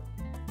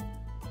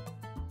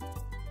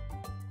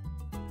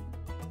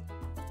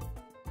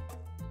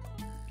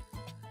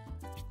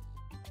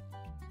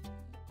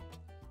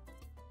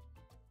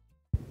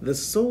 The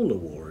Soul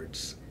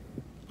Awards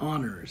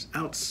honors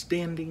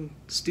outstanding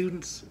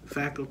students,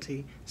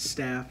 faculty,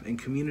 staff, and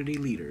community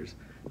leaders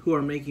who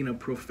are making a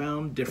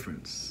profound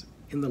difference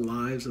in the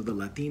lives of the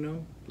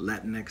Latino,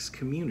 Latinx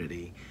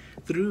community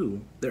through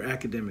their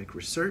academic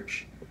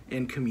research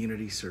and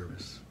community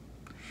service.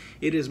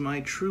 It is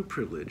my true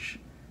privilege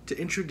to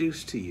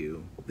introduce to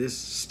you this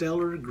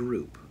stellar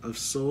group of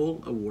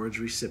Soul Awards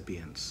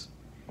recipients.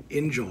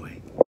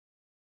 Enjoy.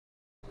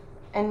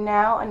 And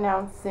now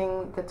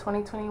announcing the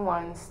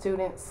 2021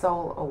 Student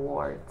Soul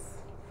Awards.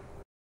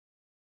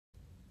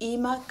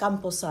 Ima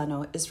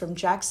Camposano is from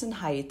Jackson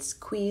Heights,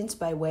 Queens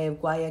by way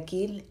of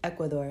Guayaquil,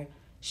 Ecuador.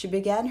 She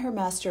began her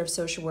Master of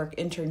Social Work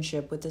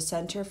internship with the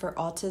Center for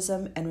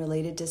Autism and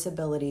Related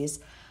Disabilities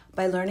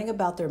by learning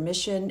about their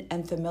mission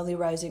and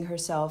familiarizing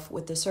herself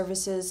with the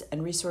services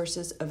and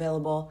resources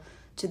available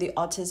to the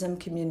autism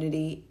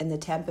community in the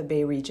Tampa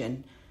Bay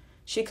region.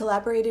 She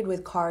collaborated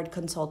with CARD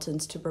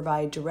consultants to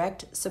provide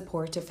direct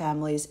support to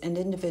families and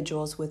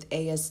individuals with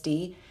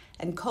ASD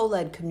and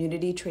co-led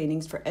community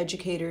trainings for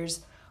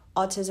educators,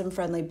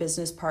 autism-friendly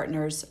business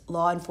partners,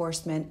 law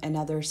enforcement, and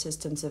other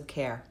systems of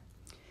care.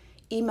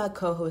 Ima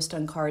co-hosts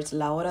on CARD's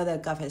La Hora del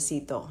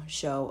Cafecito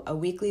show, a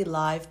weekly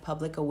live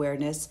public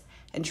awareness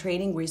and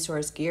training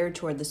resource geared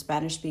toward the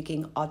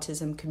Spanish-speaking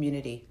autism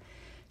community.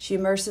 She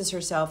immerses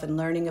herself in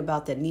learning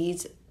about the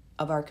needs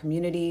of our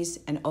communities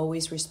and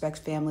always respects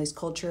families'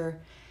 culture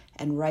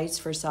and rights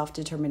for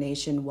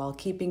self-determination while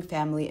keeping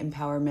family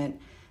empowerment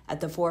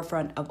at the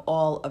forefront of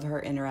all of her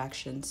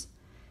interactions.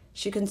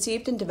 She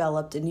conceived and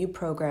developed a new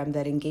program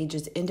that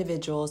engages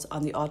individuals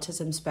on the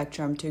autism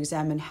spectrum to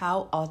examine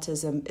how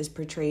autism is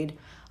portrayed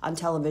on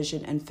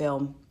television and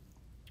film.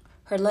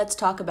 Her Let's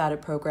Talk About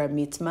It program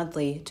meets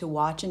monthly to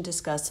watch and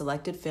discuss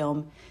selected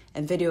film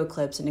and video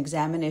clips and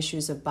examine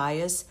issues of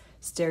bias,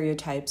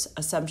 stereotypes,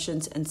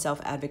 assumptions, and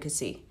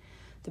self-advocacy.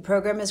 The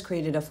program has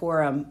created a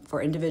forum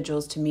for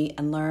individuals to meet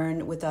and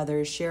learn with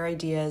others, share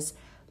ideas,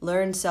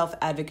 learn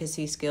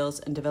self-advocacy skills,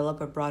 and develop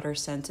a broader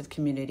sense of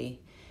community.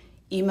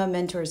 Ima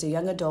mentors a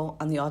young adult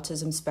on the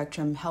autism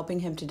spectrum, helping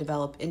him to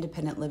develop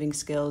independent living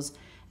skills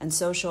and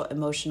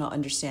social-emotional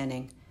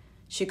understanding.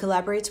 She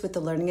collaborates with the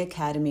Learning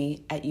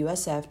Academy at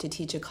USF to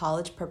teach a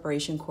college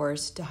preparation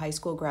course to high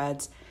school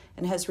grads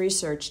and has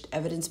researched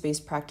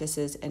evidence-based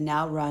practices and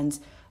now runs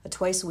a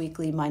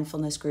twice-weekly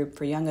mindfulness group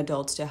for young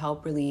adults to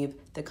help relieve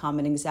the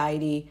common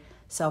anxiety,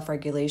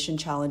 self-regulation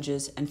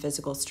challenges, and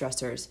physical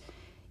stressors.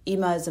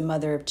 Ima is a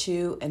mother of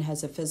 2 and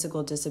has a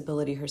physical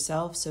disability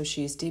herself, so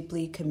she is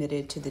deeply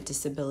committed to the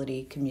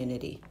disability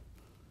community.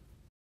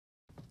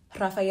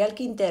 Rafael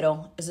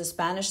Quintero is a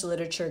Spanish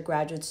literature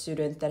graduate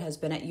student that has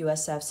been at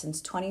USF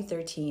since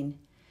 2013.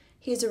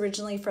 He is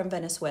originally from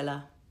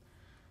Venezuela.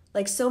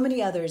 Like so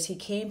many others, he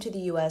came to the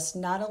U.S.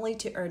 not only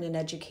to earn an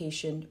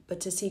education, but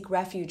to seek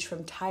refuge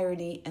from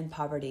tyranny and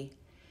poverty.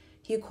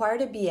 He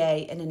acquired a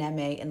BA and an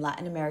MA in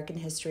Latin American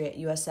history at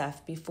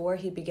USF before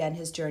he began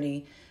his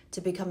journey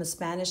to become a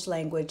Spanish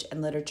language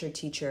and literature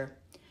teacher.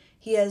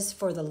 He has,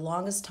 for the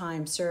longest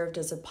time, served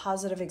as a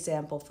positive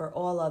example for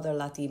all other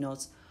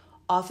Latinos,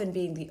 often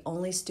being the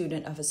only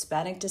student of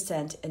Hispanic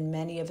descent in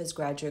many of his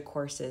graduate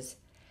courses.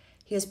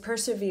 He has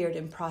persevered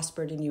and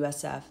prospered in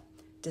USF,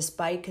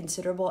 despite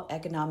considerable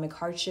economic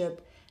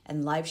hardship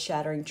and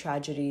life-shattering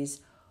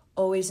tragedies,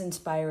 always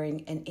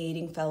inspiring and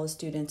aiding fellow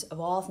students of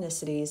all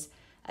ethnicities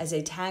as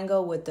they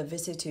tango with the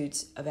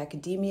vicissitudes of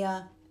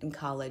academia and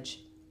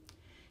college.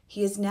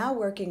 He is now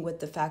working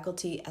with the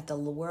faculty at the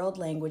World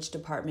Language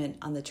Department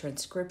on the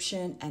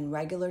transcription and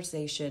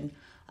regularization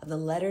of the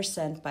letters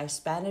sent by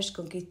Spanish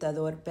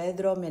conquistador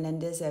Pedro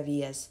Menéndez de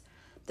Avilés,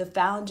 the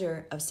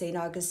founder of St.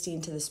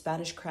 Augustine, to the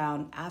Spanish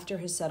crown after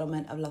his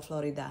settlement of La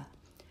Florida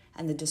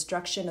and the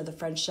destruction of the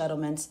French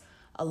settlements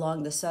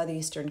along the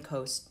southeastern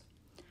coast.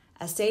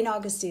 As St.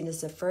 Augustine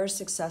is the first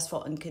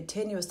successful and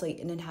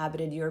continuously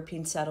uninhabited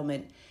European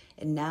settlement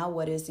in now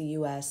what is the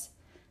U.S.,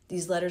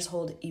 these letters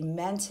hold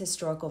immense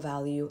historical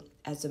value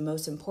as the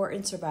most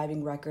important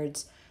surviving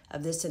records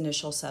of this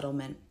initial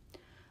settlement.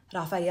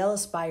 Rafael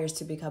aspires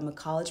to become a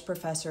college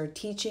professor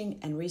teaching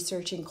and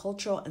researching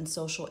cultural and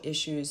social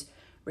issues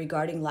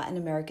regarding Latin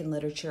American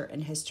literature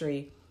and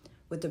history,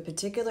 with a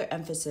particular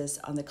emphasis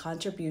on the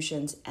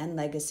contributions and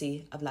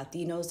legacy of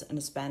Latinos and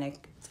Hispanics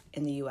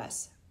in the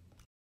U.S.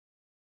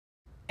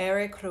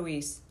 Eric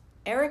Ruiz.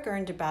 Eric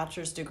earned a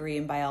bachelor's degree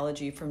in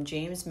biology from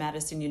James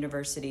Madison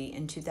University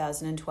in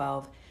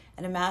 2012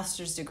 and a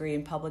master's degree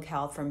in public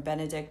health from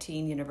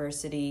Benedictine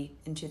University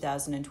in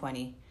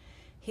 2020.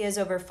 He has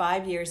over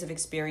 5 years of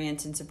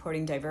experience in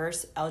supporting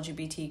diverse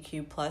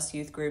LGBTQ+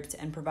 youth groups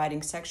and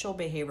providing sexual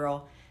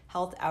behavioral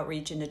health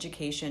outreach and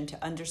education to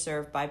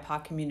underserved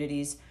BIPOC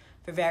communities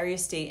for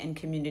various state and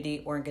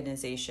community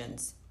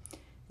organizations.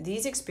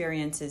 These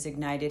experiences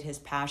ignited his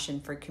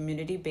passion for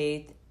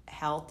community-based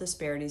health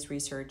disparities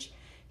research.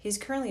 He is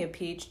currently a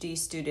PhD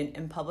student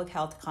in public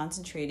health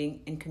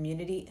concentrating in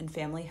community and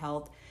family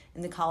health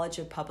in the College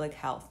of Public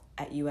Health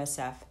at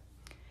USF.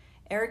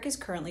 Eric is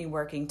currently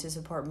working to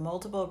support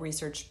multiple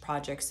research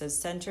projects that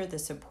center the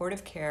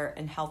supportive care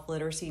and health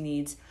literacy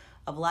needs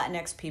of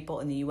Latinx people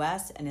in the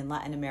U.S. and in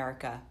Latin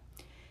America.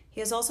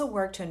 He has also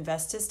worked to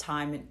invest his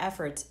time and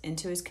efforts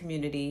into his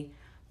community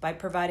by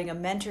providing a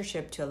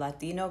mentorship to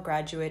Latino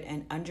graduate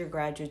and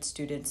undergraduate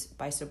students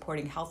by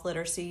supporting health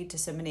literacy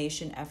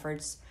dissemination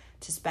efforts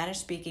to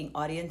Spanish-speaking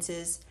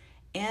audiences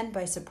and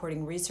by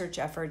supporting research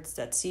efforts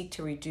that seek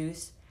to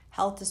reduce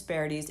health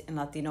disparities in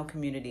Latino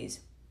communities.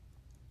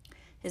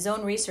 His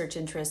own research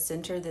interests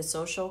center the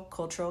social,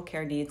 cultural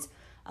care needs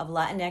of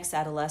Latinx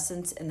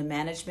adolescents in the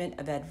management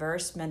of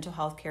adverse mental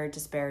health care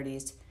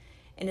disparities.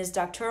 In his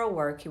doctoral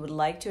work, he would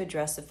like to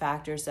address the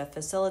factors that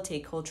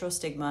facilitate cultural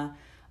stigma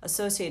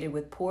associated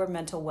with poor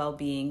mental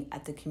well-being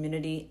at the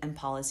community and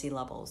policy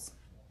levels.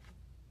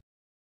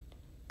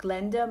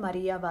 Glenda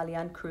Maria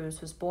Valiant Cruz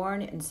was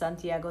born in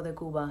Santiago de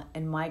Cuba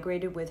and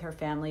migrated with her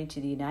family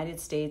to the United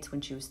States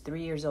when she was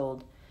 3 years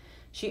old.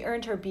 She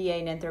earned her BA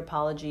in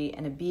Anthropology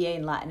and a BA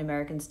in Latin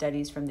American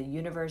Studies from the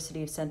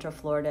University of Central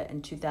Florida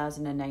in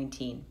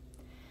 2019.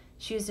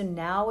 She is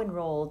now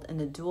enrolled in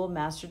the dual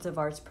Masters of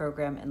Arts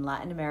program in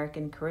Latin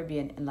American,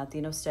 Caribbean, and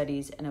Latino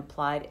Studies and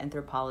Applied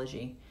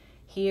Anthropology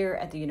here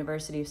at the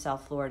University of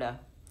South Florida.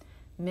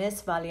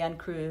 Ms. Valiant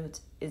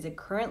Cruz is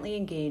currently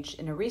engaged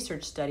in a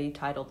research study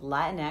titled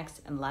Latinx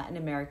and Latin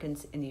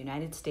Americans in the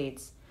United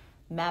States,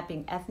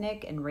 Mapping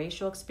Ethnic and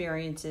Racial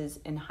Experiences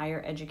in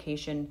Higher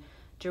Education,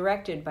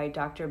 directed by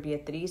Dr.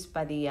 Beatriz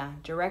Padilla,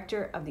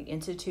 director of the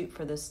Institute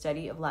for the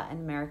Study of Latin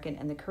American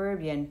and the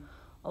Caribbean,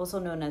 also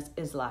known as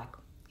ISLAC,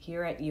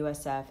 here at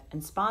USF,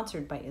 and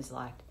sponsored by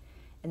ISLAC.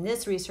 In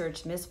this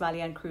research, Ms.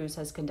 Valian Cruz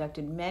has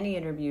conducted many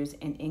interviews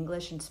in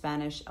English and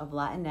Spanish of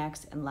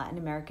Latinx and Latin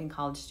American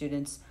college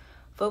students,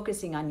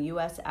 focusing on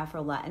U.S.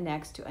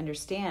 Afro-Latinx to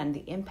understand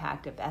the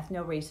impact of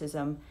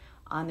ethno-racism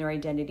on their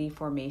identity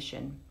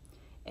formation.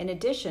 In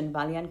addition,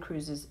 Valian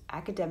Cruz's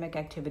academic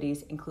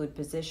activities include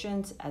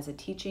positions as a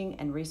teaching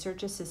and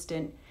research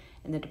assistant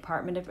in the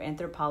Department of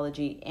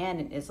Anthropology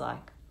and in ISLAC.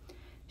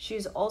 She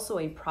is also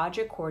a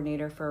project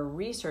coordinator for a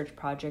research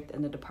project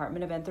in the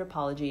Department of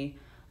Anthropology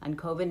on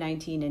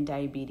COVID-19 and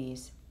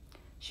diabetes.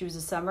 She was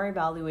a summer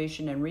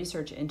evaluation and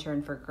research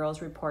intern for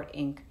Girls Report,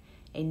 Inc.,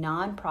 a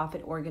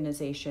non-profit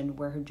organization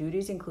where her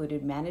duties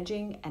included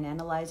managing and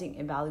analyzing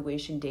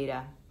evaluation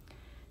data.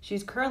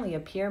 She's currently a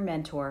peer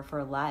mentor for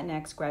a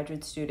Latinx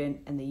graduate student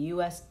in the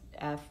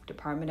USF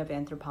Department of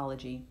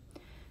Anthropology.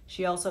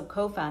 She also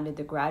co-founded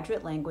the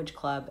Graduate Language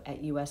Club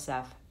at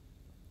USF.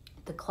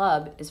 The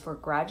club is for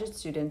graduate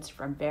students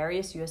from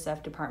various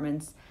USF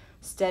departments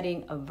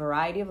studying a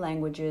variety of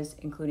languages,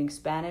 including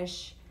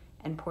Spanish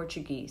and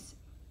Portuguese.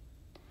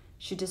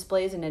 She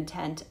displays an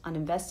intent on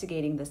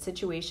investigating the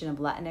situation of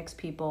Latinx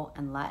people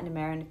and Latin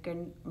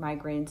American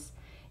migrants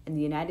in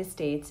the United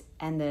States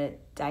and the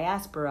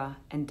diaspora,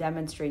 and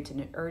demonstrates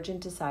an urgent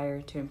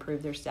desire to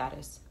improve their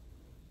status.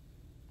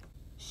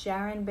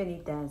 Sharon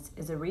Benitez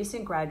is a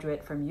recent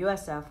graduate from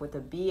USF with a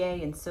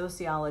BA in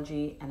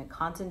sociology and a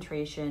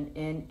concentration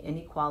in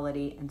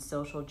inequality and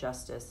social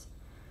justice.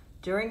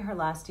 During her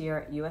last year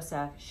at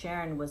USF,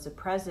 Sharon was the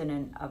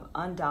president of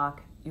Undoc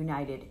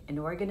United, an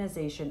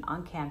organization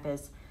on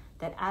campus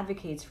that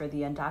advocates for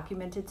the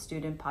undocumented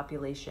student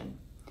population.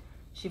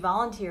 She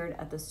volunteered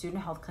at the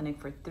Student Health Clinic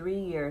for 3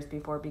 years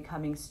before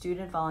becoming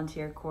student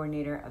volunteer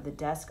coordinator of the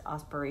Desk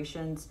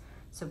Operations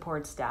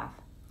Support Staff.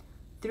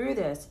 Through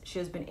this, she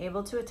has been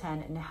able to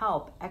attend and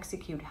help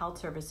execute health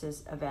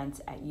services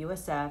events at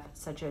USF,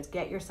 such as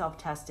Get Yourself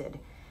Tested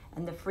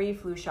and the free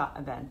flu shot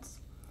events.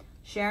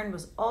 Sharon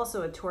was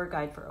also a tour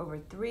guide for over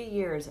 3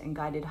 years and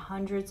guided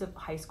hundreds of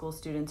high school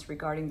students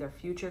regarding their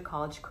future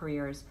college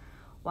careers,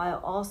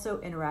 while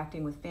also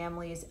interacting with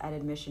families at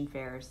admission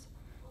fairs.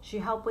 She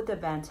helped with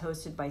events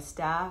hosted by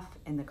staff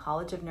in the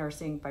College of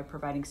Nursing by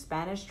providing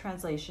Spanish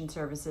translation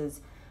services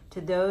to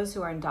those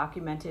who are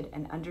undocumented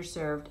and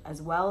underserved,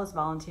 as well as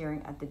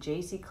volunteering at the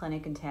JC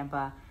Clinic in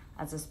Tampa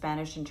as a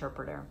Spanish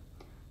interpreter.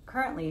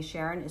 Currently,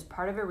 Sharon is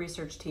part of a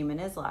research team in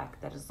ISLAC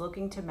that is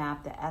looking to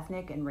map the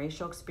ethnic and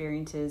racial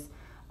experiences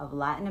of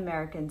Latin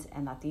Americans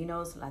and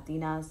Latinos,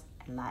 Latinas,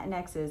 and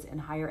Latinxes in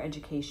higher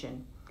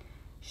education.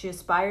 She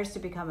aspires to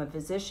become a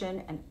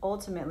physician and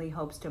ultimately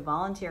hopes to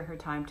volunteer her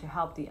time to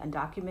help the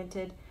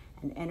undocumented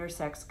and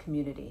intersex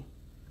community.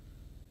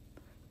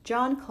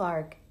 John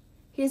Clark.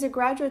 He is a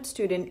graduate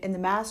student in the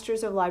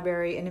Masters of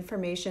Library and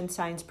Information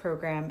Science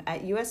program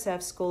at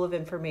USF School of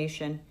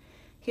Information.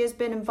 He has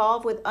been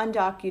involved with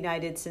Undoc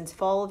United since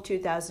fall of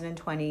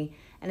 2020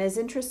 and is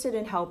interested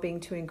in helping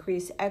to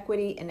increase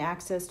equity and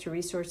access to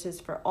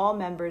resources for all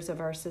members of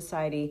our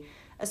society,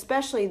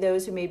 especially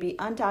those who may be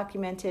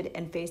undocumented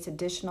and face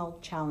additional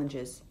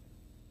challenges.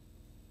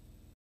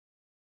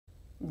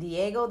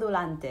 Diego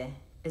Dulante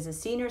is a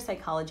senior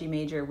psychology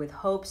major with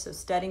hopes of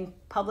studying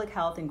public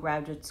health in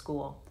graduate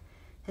school.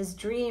 His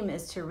dream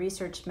is to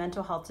research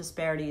mental health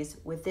disparities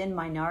within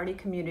minority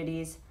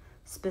communities,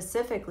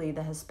 specifically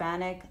the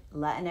Hispanic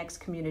Latinx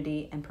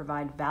community, and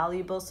provide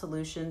valuable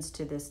solutions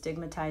to this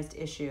stigmatized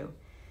issue.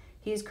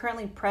 He is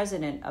currently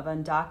president of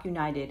Undoc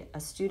United, a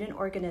student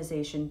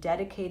organization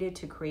dedicated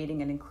to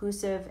creating an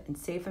inclusive and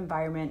safe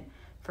environment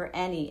for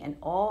any and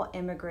all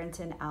immigrants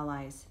and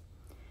allies.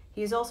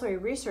 He is also a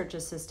research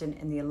assistant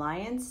in the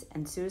Alliance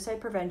and Suicide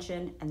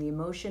Prevention and the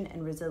Emotion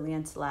and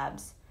Resilience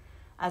Labs.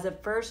 As a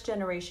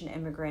first-generation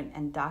immigrant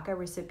and DACA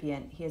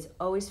recipient, he has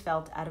always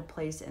felt out of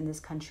place in this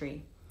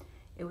country.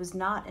 It was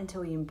not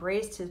until he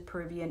embraced his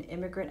Peruvian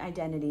immigrant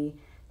identity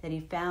that he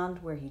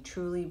found where he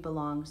truly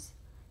belongs.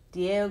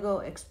 Diego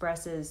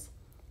expresses,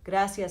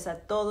 "Gracias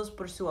a todos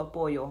por su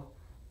apoyo.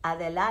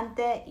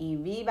 Adelante y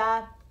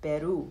viva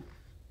Perú."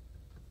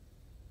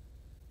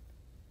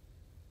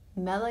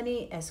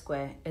 Melanie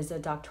Esque is a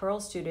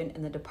doctoral student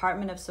in the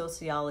Department of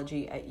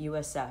Sociology at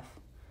USF.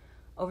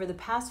 Over the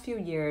past few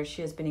years,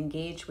 she has been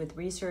engaged with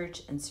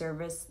research and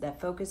service that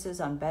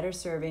focuses on better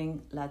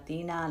serving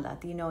Latina,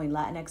 Latino, and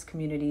Latinx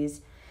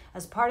communities.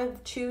 As part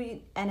of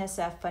 2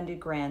 NSF-funded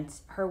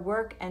grants, her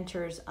work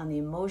enters on the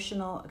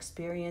emotional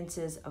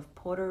experiences of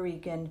Puerto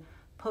Rican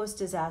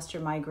post-disaster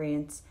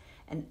migrants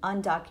and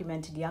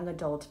undocumented young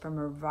adults from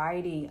a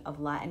variety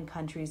of Latin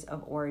countries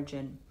of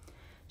origin.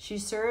 She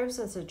serves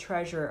as the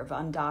treasurer of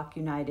Undoc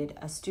United,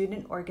 a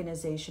student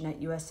organization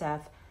at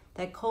USF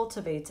that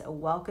cultivates a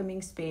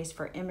welcoming space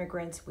for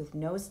immigrants with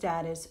no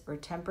status or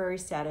temporary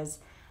status,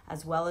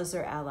 as well as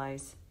their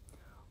allies.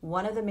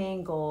 One of the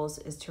main goals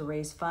is to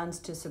raise funds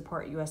to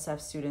support USF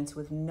students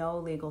with no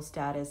legal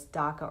status,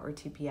 DACA or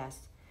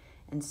TPS.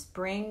 In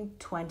spring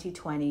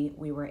 2020,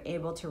 we were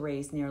able to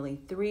raise nearly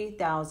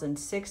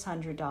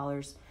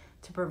 $3,600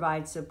 to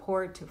provide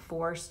support to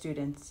 4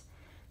 students.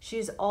 She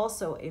is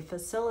also a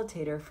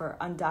facilitator for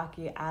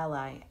Undocu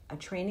Ally, a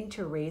training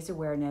to raise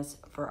awareness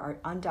for our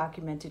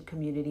undocumented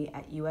community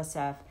at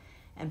USF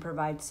and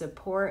provide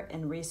support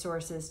and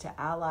resources to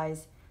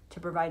allies to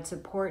provide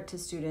support to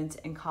students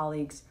and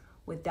colleagues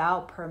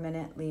without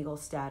permanent legal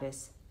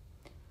status.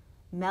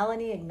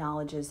 Melanie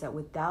acknowledges that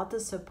without the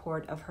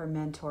support of her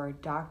mentor,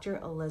 Dr.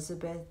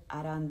 Elizabeth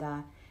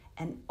Aranda,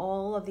 and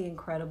all of the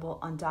incredible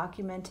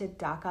undocumented,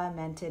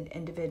 documented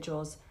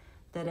individuals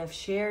that have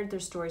shared their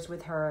stories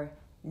with her,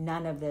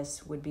 none of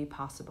this would be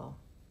possible.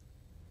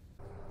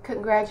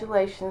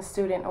 Congratulations,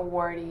 student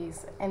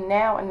awardees, and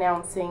now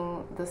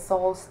announcing the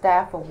Soul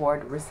Staff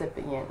Award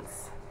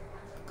recipients.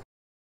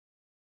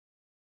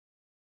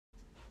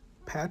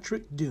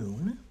 Patrick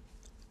Doon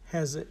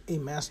has a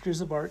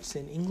Master's of Arts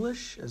in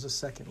English as a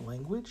second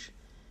language,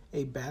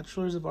 a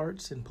Bachelor's of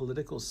Arts in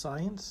Political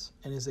Science,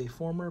 and is a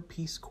former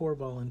Peace Corps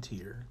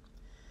volunteer.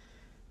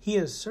 He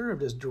has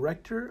served as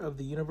director of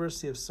the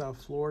University of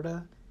South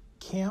Florida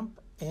Camp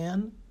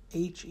and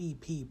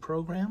HEP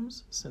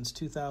programs since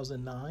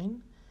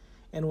 2009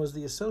 and was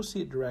the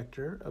associate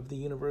director of the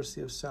University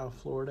of South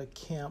Florida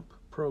Camp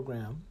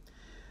program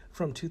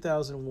from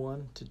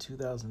 2001 to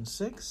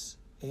 2006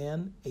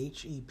 and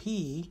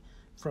HEP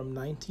from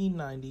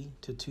 1990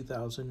 to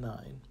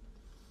 2009.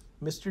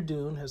 Mr.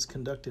 Doon has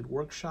conducted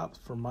workshops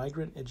for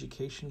migrant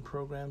education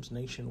programs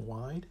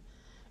nationwide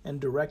and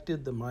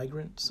directed the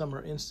Migrant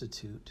Summer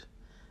Institute,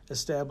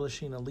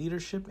 establishing a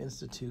leadership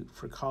institute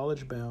for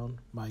college-bound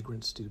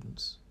migrant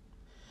students.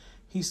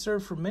 He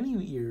served for many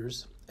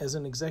years as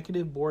an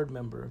executive board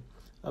member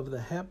of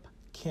the HEP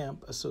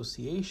Camp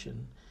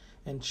Association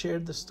and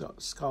chaired the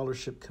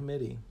scholarship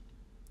committee.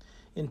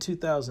 In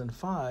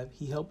 2005,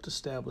 he helped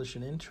establish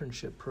an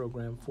internship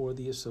program for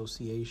the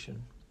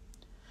association.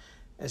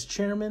 As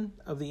chairman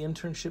of the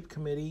internship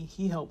committee,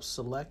 he helped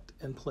select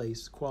and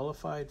place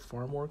qualified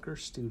farm worker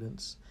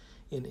students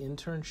in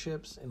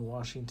internships in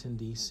Washington,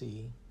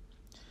 D.C.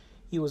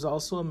 He was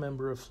also a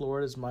member of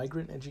Florida's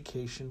Migrant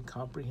Education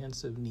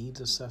Comprehensive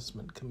Needs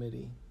Assessment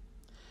Committee.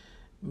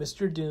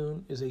 Mr.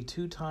 Doon is a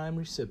two-time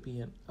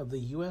recipient of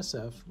the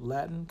USF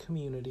Latin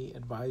Community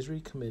Advisory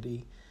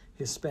Committee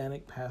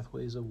Hispanic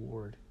Pathways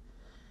Award.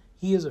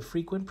 He is a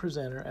frequent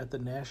presenter at the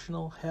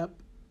National HEP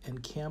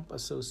and Camp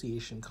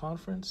Association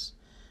Conference,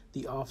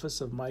 the Office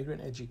of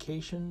Migrant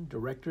Education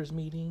Directors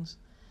Meetings,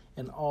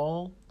 and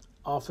all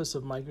Office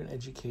of Migrant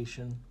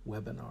Education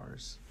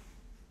webinars.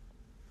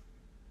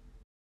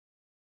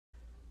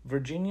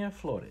 Virginia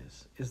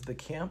Flores is the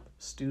Camp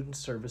Student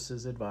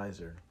Services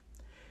Advisor.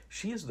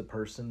 She is the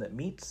person that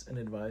meets and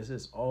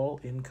advises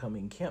all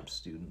incoming camp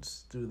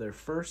students through their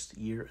first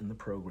year in the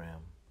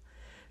program.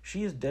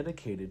 She is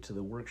dedicated to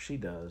the work she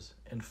does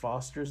and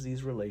fosters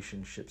these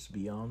relationships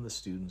beyond the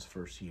student's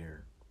first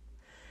year.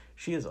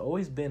 She has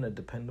always been a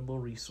dependable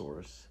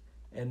resource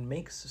and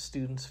makes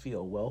students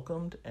feel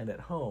welcomed and at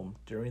home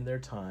during their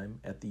time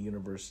at the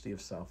University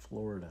of South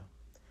Florida.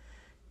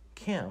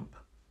 CAMP,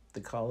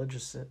 the College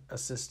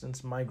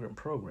Assistance Migrant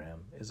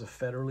Program, is a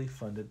federally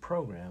funded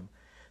program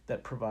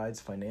that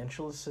provides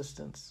financial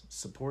assistance,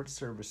 support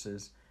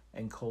services,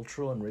 and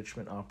cultural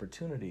enrichment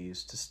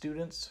opportunities to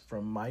students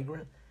from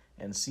migrant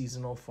and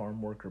seasonal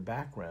farm worker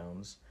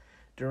backgrounds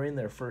during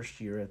their first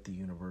year at the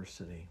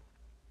university.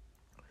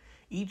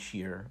 Each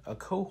year, a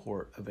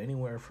cohort of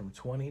anywhere from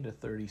 20 to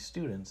 30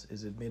 students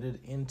is admitted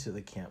into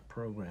the camp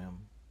program.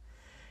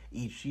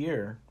 Each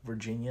year,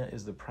 Virginia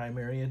is the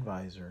primary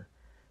advisor,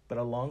 but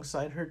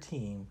alongside her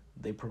team,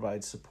 they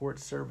provide support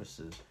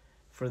services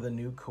for the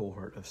new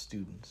cohort of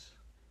students.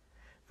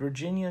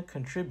 Virginia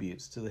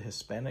contributes to the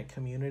Hispanic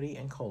community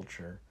and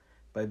culture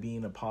by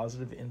being a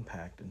positive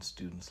impact in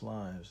students'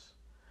 lives.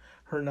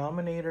 Her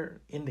nominator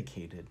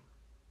indicated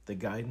the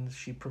guidance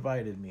she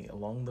provided me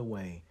along the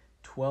way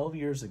 12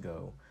 years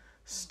ago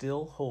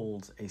still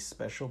holds a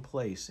special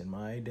place in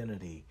my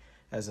identity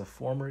as a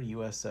former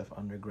USF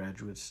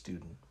undergraduate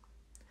student.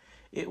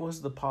 It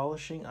was the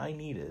polishing I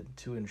needed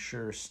to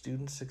ensure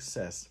student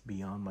success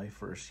beyond my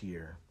first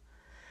year.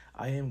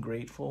 I am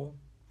grateful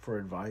for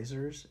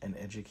advisors and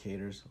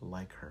educators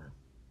like her.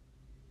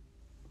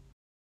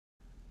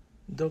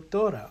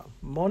 Doctora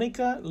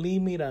Monica Lee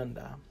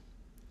Miranda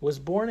was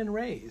born and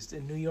raised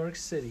in New York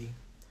City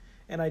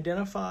and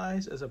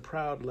identifies as a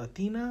proud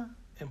Latina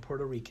and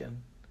Puerto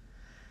Rican.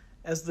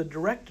 As the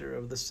director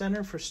of the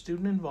Center for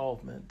Student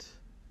Involvement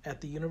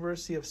at the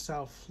University of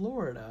South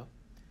Florida,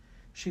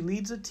 she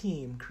leads a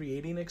team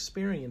creating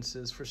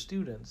experiences for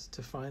students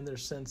to find their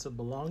sense of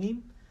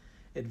belonging,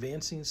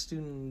 advancing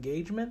student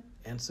engagement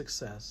and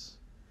success.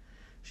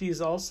 She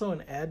is also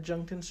an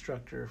adjunct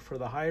instructor for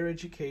the Higher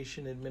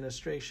Education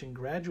Administration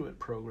graduate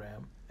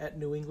program at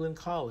New England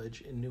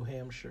College in New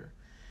Hampshire,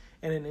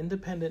 and an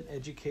independent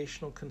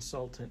educational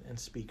consultant and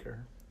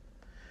speaker.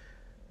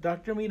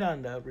 Dr.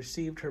 Miranda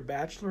received her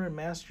bachelor and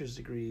master's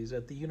degrees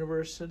at the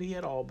University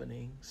at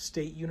Albany,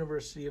 State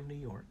University of New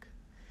York,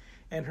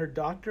 and her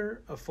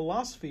Doctor of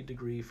Philosophy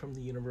degree from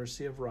the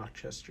University of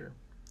Rochester.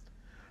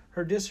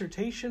 Her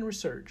dissertation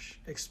research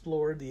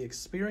explored the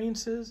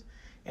experiences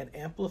and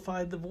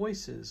amplified the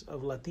voices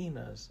of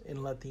Latinas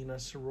in Latina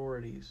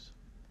sororities.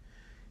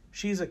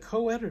 She's a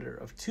co-editor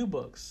of 2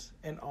 books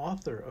and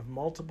author of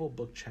multiple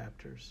book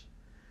chapters.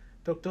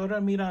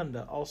 Doctora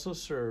Miranda also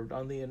served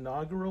on the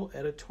inaugural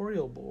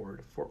editorial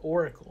board for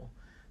Oracle,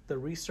 the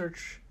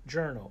research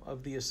journal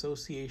of the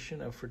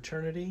Association of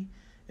Fraternity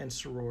and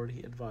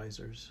Sorority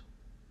Advisors.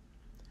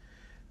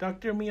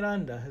 Dr.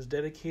 Miranda has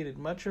dedicated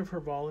much of her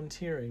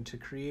volunteering to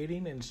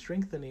creating and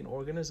strengthening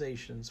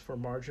organizations for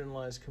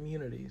marginalized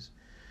communities,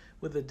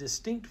 with a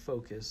distinct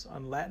focus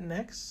on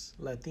Latinx,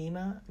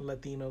 Latina,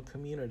 Latino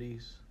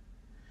communities.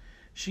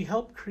 She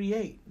helped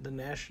create the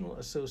National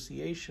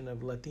Association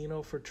of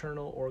Latino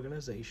Fraternal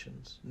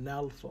Organizations,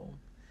 NALFO,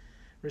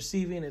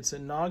 receiving its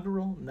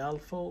inaugural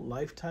NALFO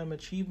Lifetime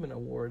Achievement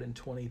Award in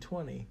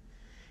 2020,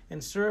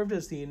 and served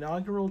as the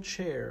inaugural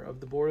chair of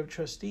the Board of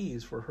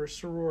Trustees for her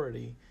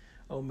sorority,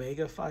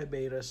 Omega Phi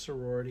Beta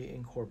Sorority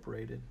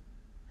Incorporated.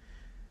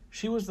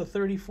 She was the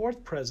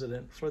 34th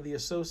president for the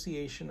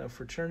Association of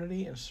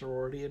Fraternity and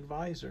Sorority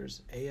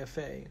Advisors,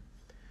 AFA,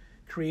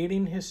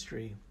 creating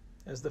history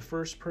as the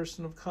first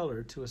person of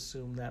color to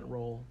assume that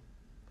role.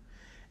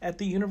 At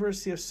the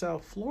University of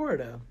South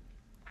Florida,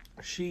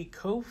 she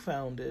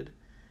co-founded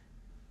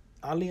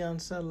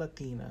Alianza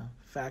Latina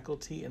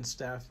Faculty and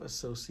Staff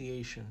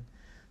Association,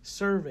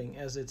 serving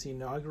as its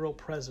inaugural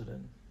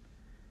president.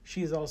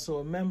 She is also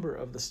a member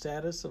of the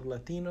Status of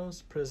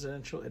Latinos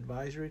Presidential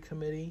Advisory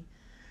Committee,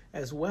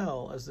 as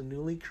well as the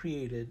newly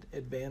created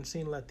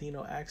Advancing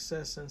Latino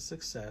Access and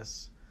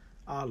Success,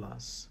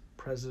 ALAS,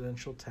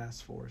 Presidential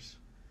Task Force.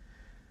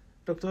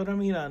 Doctora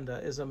Miranda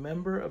is a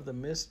member of the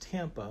Miss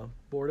Tampa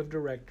Board of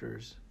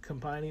Directors,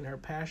 combining her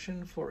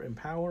passion for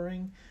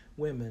empowering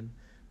women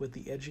with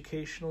the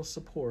educational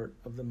support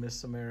of the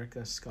Miss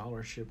America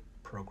Scholarship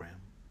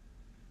Program.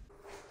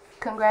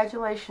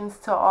 Congratulations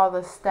to all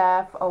the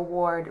staff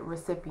award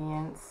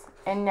recipients.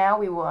 And now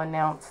we will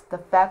announce the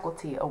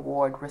faculty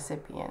award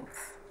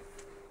recipients.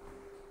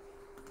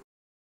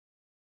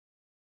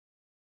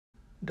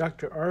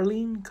 Dr.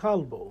 Arlene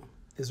Calvo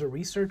is a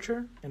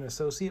researcher and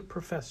associate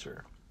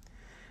professor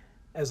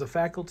as a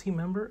faculty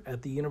member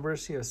at the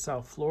University of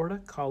South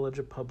Florida College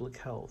of Public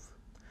Health,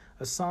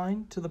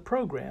 assigned to the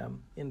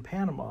program in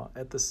Panama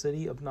at the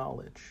City of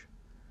Knowledge.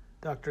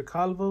 Dr.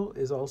 Calvo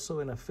is also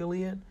an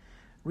affiliate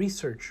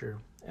researcher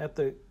at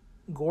the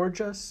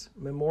Gorgas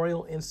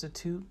Memorial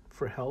Institute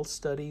for Health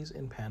Studies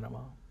in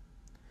Panama.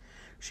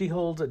 She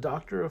holds a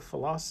Doctor of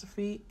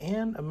Philosophy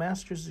and a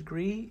master's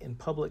degree in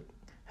public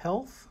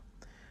health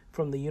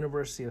from the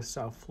University of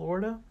South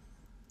Florida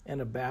and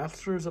a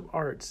Bachelor's of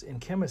Arts in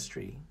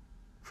Chemistry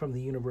from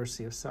the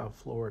University of South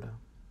Florida.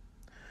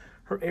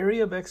 Her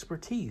area of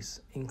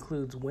expertise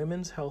includes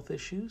women's health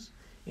issues,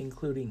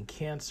 including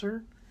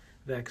cancer,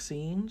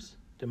 vaccines,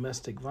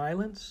 domestic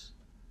violence,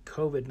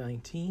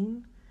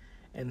 COVID-19,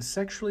 and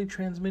sexually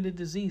transmitted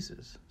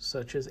diseases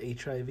such as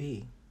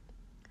HIV.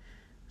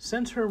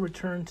 Since her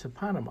return to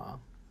Panama,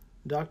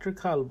 Dr.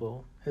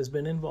 Calvo has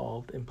been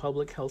involved in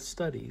public health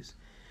studies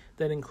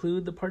that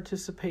include the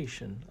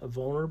participation of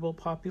vulnerable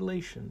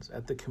populations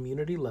at the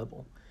community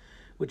level,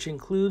 which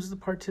includes the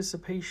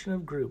participation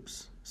of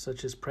groups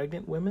such as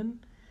pregnant women,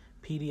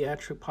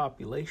 pediatric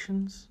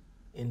populations,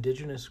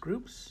 indigenous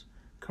groups,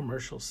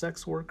 commercial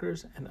sex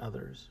workers, and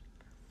others.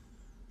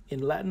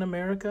 In Latin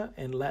America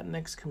and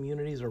Latinx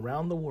communities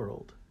around the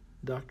world,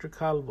 Dr.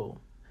 Calvo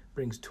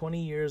brings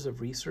 20 years of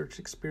research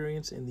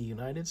experience in the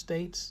United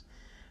States,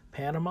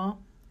 Panama,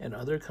 and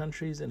other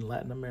countries in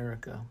Latin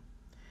America.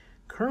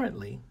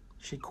 Currently,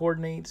 she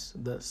coordinates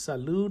the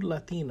Salud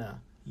Latina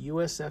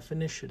USF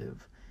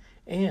initiative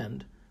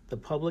and the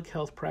Public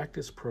Health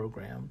Practice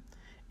Program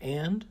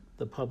and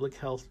the Public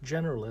Health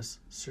Generalist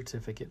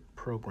Certificate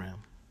Program.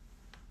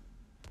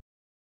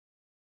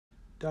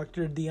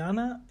 Dr.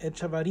 Diana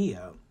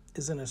Echevarria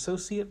is an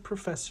associate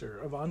professor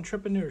of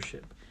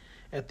entrepreneurship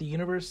at the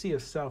University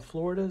of South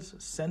Florida's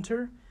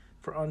Center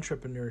for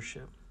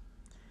Entrepreneurship.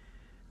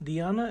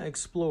 Diana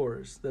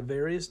explores the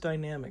various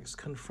dynamics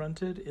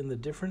confronted in the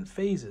different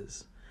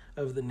phases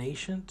of the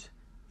nascent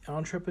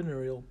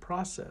entrepreneurial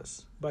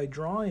process by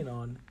drawing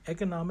on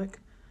economic,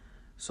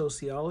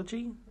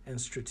 sociology, and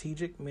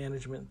strategic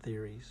management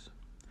theories.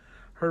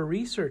 Her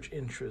research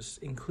interests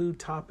include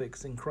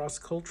topics in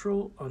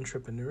cross-cultural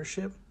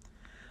entrepreneurship,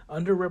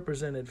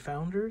 underrepresented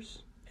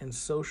founders, and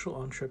social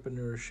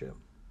entrepreneurship.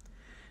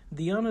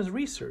 Diana's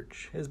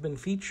research has been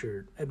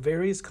featured at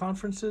various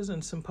conferences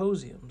and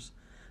symposiums,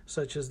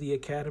 such as the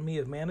Academy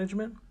of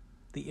Management,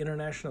 the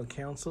International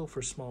Council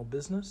for Small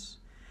Business,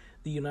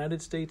 the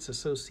United States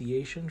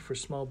Association for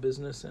Small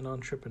Business and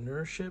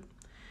Entrepreneurship,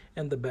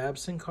 and the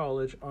Babson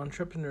College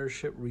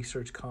Entrepreneurship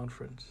Research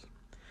Conference.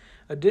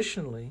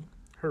 Additionally,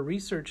 her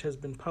research has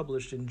been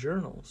published in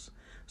journals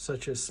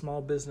such as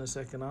Small Business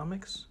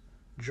Economics,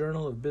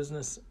 Journal of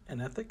Business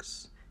and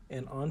Ethics,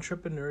 and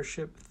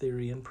Entrepreneurship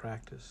Theory and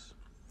Practice.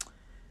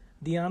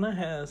 Diana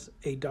has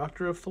a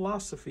Doctor of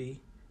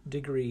Philosophy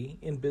degree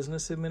in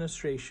Business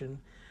Administration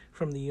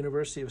from the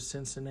University of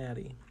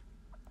Cincinnati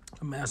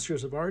a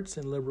Master's of Arts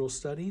in Liberal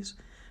Studies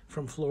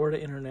from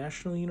Florida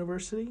International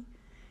University,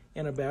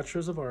 and a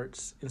Bachelor's of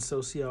Arts in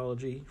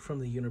Sociology from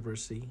the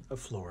University of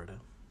Florida.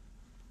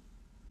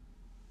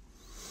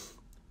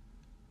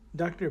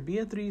 Dr.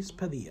 Beatriz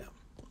Padilla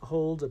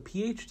holds a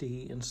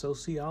PhD in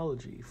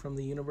Sociology from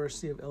the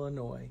University of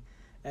Illinois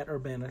at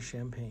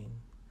Urbana-Champaign,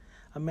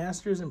 a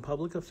Master's in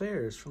Public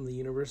Affairs from the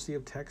University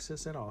of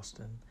Texas at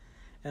Austin,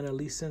 and a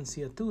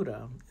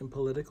Licenciatura in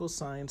Political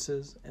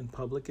Sciences and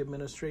Public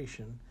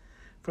Administration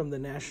from the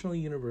National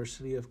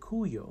University of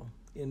Cuyo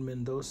in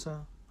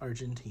Mendoza,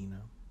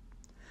 Argentina.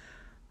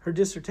 Her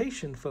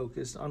dissertation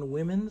focused on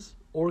women's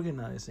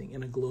organizing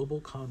in a global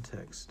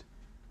context,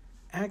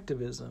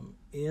 activism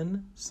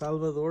in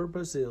Salvador,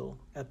 Brazil,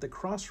 at the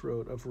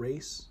crossroad of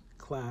race,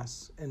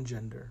 class, and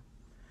gender.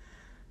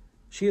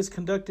 She has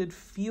conducted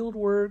field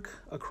work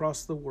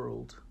across the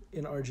world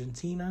in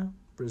Argentina,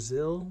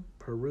 Brazil,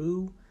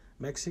 Peru,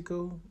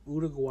 Mexico,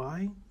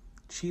 Uruguay,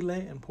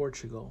 Chile, and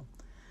Portugal,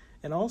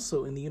 and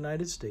also in the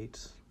United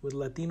States with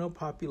Latino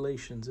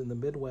populations in the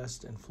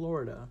Midwest and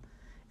Florida,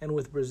 and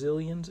with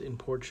Brazilians in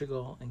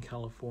Portugal and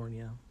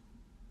California.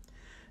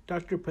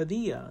 Dr.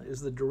 Padilla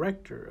is the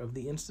director of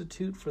the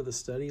Institute for the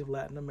Study of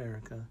Latin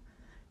America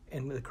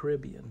and the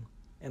Caribbean,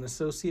 and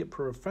associate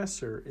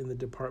professor in the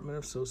Department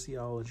of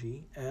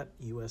Sociology at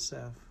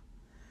USF.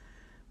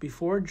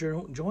 Before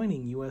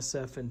joining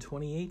USF in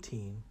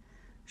 2018,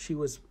 she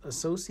was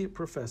associate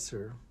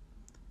professor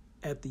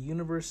at the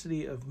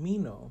University of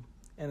Minho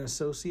and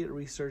associate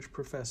research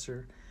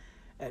professor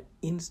at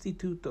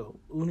Instituto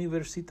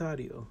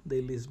Universitario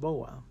de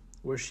Lisboa,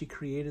 where she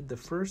created the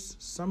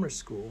first summer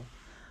school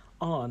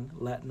on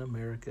Latin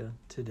America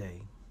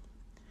today.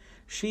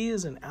 She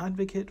is an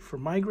advocate for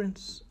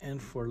migrants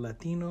and for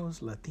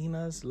Latinos,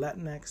 Latinas,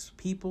 Latinx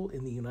people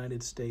in the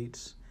United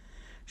States.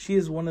 She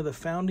is one of the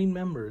founding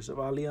members of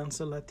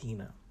Alianza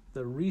Latina,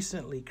 the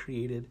recently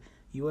created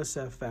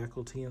USF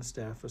Faculty and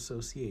Staff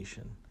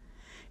Association,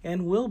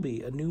 and will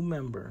be a new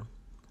member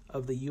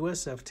of the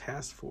USF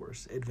Task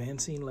Force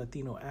Advancing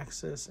Latino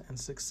Access and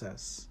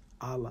Success,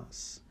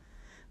 ALAS,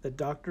 that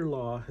Dr.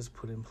 Law has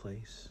put in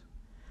place.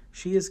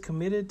 She is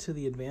committed to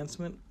the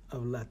advancement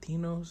of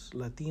Latinos,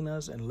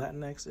 Latinas, and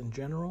Latinx in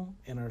general,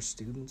 and our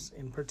students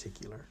in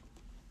particular.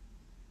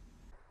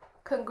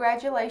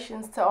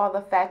 Congratulations to all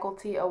the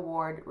Faculty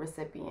Award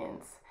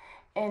recipients.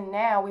 And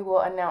now we will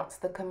announce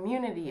the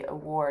Community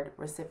Award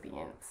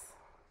recipients.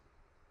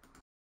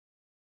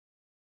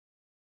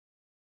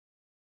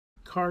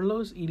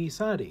 Carlos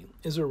Irizarry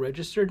is a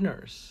registered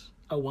nurse,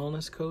 a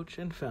wellness coach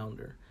and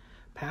founder,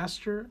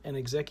 pastor and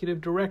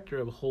executive director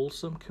of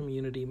Wholesome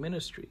Community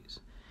Ministries,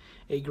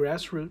 a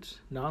grassroots,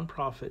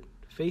 nonprofit,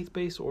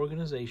 faith-based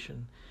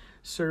organization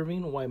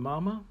serving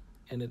Waimama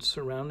and its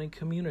surrounding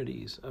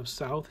communities of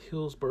South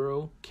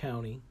Hillsborough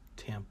County,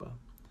 Tampa.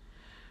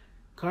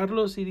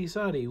 Carlos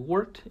Irizarry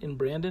worked in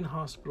Brandon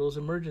Hospital's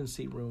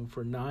emergency room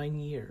for 9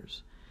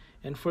 years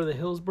and for the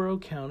Hillsborough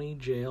County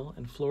Jail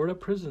and Florida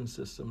prison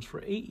systems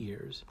for 8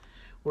 years,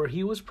 where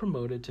he was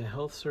promoted to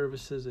Health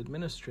Services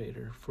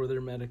Administrator for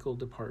their medical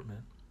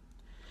department.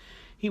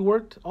 He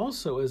worked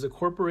also as a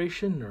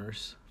corporation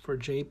nurse for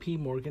J.P.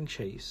 Morgan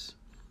Chase.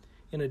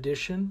 In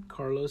addition,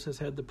 Carlos has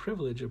had the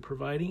privilege of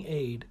providing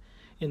aid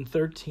in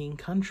 13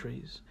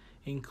 countries,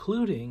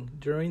 including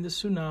during the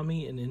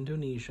tsunami in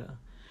Indonesia,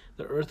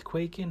 the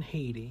earthquake in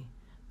Haiti,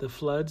 the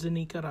floods in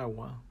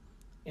Nicaragua,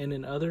 and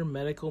in other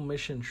medical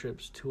mission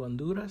trips to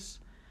Honduras,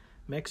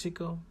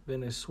 Mexico,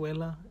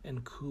 Venezuela,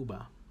 and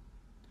Cuba.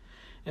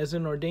 As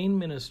an ordained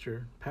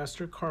minister,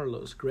 Pastor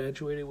Carlos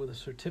graduated with a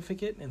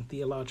certificate in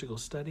theological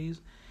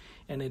studies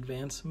and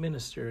advanced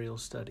ministerial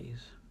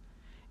studies.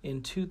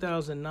 In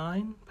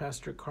 2009,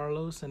 Pastor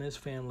Carlos and his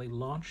family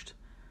launched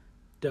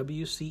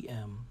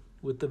WCM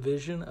with the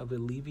vision of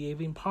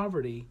alleviating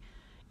poverty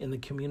in the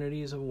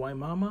communities of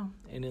Waimama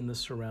and in the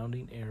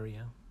surrounding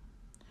area.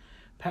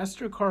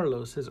 Pastor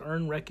Carlos has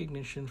earned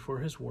recognition for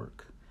his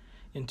work.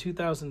 In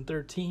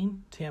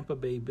 2013, Tampa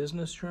Bay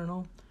Business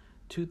Journal,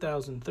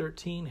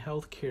 2013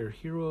 Healthcare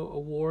Hero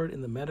Award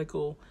in the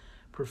Medical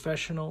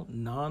Professional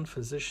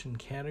Non-Physician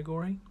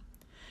category.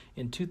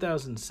 In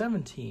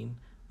 2017,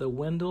 the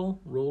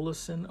Wendell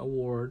Rollison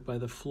Award by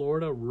the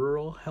Florida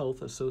Rural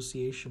Health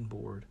Association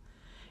Board.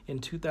 In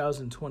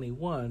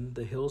 2021,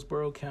 the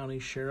Hillsborough County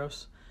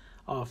Sheriff's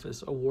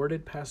Office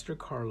awarded Pastor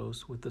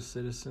Carlos with the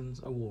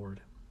Citizens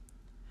Award.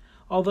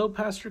 Although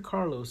Pastor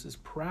Carlos is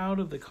proud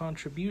of the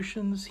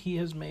contributions he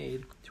has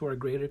made to our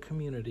greater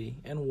community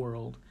and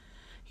world,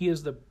 he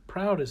is the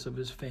proudest of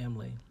his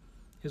family,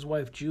 his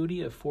wife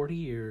Judy of 40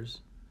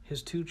 years,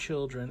 his 2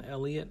 children,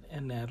 Elliot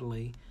and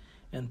Natalie,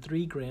 and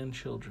 3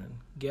 grandchildren,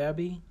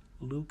 Gabby,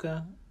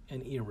 Luca,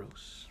 and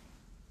Eros.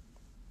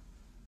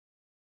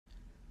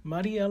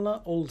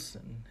 Mariela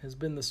Olson has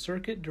been the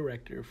circuit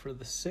director for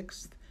the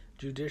 6th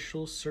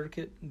Judicial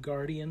Circuit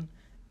Guardian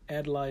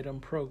Ad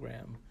Litem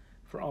program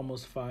for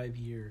almost 5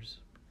 years.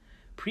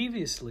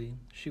 Previously,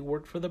 she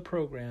worked for the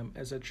program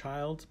as a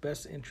child's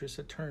best interest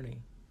attorney.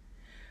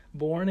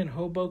 Born in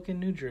Hoboken,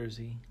 New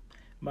Jersey,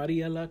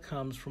 Mariela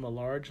comes from a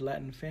large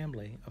Latin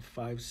family of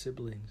 5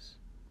 siblings.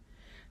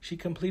 She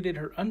completed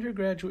her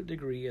undergraduate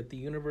degree at the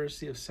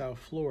University of South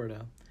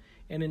Florida,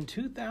 and in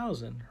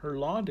 2000, her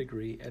law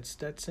degree at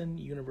Stetson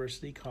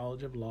University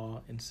College of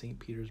Law in St.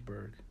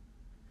 Petersburg.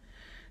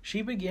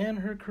 She began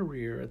her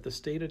career at the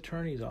State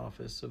Attorney's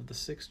Office of the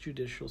 6th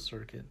Judicial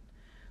Circuit,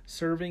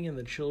 serving in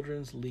the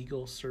Children's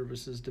Legal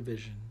Services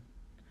Division.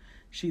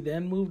 She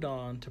then moved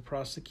on to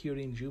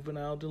prosecuting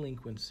juvenile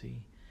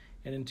delinquency,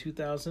 and in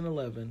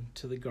 2011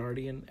 to the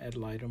Guardian Ad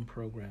Litem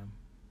program.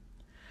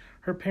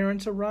 Her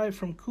parents arrived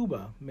from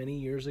Cuba many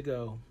years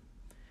ago.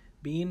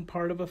 Being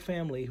part of a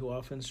family who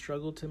often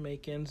struggled to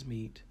make ends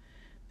meet,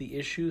 the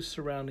issues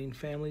surrounding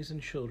families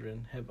and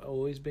children have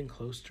always been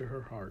close to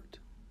her heart.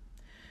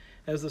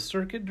 As the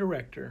circuit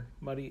director,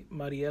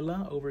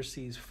 Mariela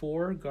oversees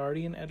 4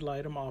 Guardian Ad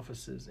Litem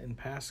offices in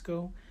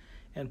Pasco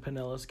and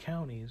Pinellas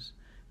counties,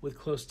 with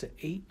close to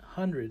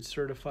 800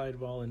 certified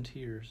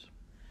volunteers.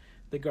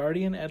 The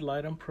Guardian Ad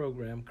Litem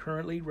program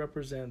currently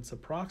represents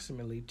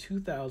approximately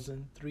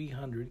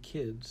 2,300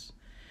 kids,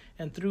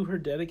 and through her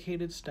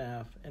dedicated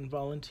staff and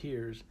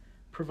volunteers,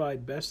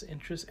 provide best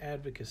interest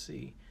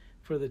advocacy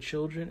for the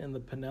children in the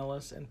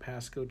Pinellas and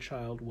Pasco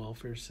child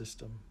welfare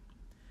system.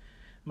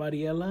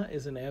 Mariela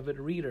is an avid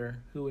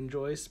reader who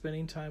enjoys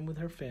spending time with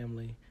her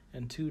family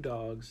and 2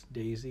 dogs,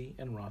 Daisy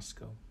and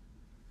Roscoe.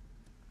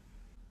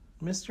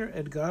 Mr.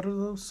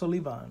 Edgardo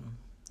Solivan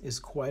is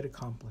quite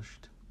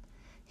accomplished.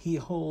 He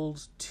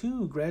holds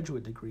 2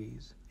 graduate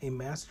degrees, a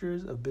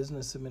Master's of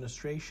Business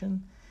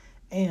Administration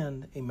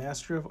and a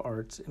Master of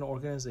Arts in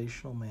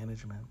Organizational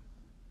Management.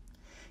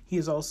 He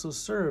has also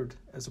served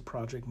as a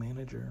project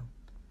manager.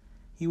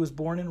 He was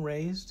born and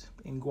raised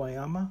in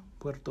Guayama,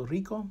 Puerto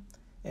Rico,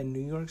 and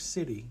New York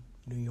City,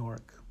 New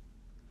York.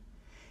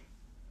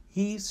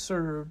 He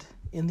served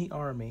in the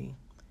Army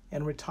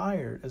and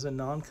retired as a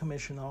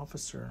non-commissioned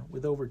officer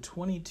with over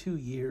 22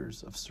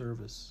 years of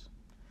service.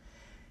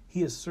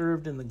 He has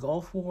served in the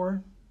Gulf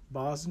War,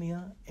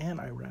 Bosnia, and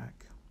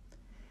Iraq.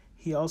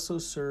 He also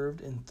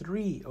served in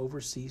 3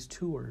 overseas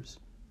tours,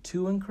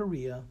 2 in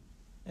Korea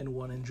and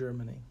 1 in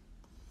Germany.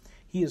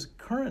 He is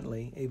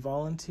currently a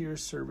volunteer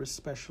service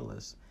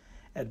specialist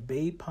at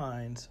Bay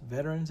Pines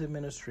Veterans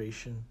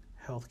Administration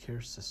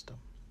Healthcare System.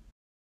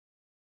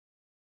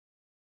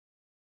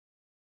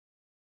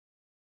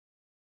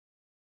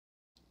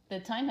 The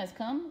time has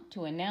come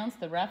to announce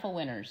the raffle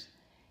winners.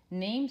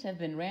 Names have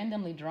been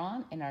randomly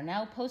drawn and are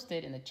now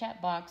posted in the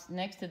chat box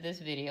next to this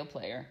video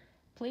player.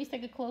 Please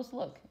take a close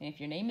look, and if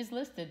your name is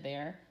listed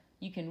there,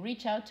 you can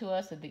reach out to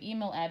us at the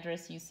email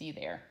address you see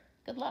there.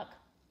 Good luck.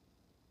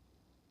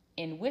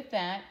 And with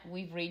that,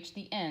 we've reached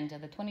the end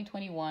of the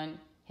 2021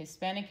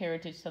 Hispanic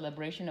Heritage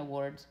Celebration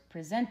Awards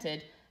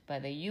presented by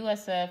the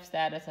USF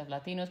Status of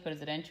Latinos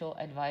Presidential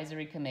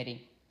Advisory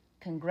Committee.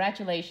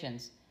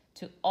 Congratulations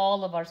to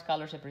all of our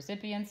scholarship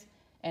recipients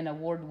and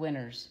award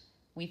winners.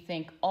 We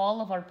thank all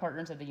of our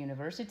partners at the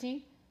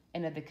university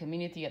and at the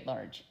community at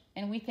large.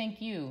 And we thank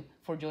you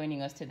for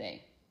joining us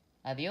today.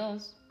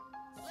 Adios.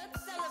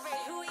 Let's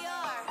celebrate who we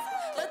are.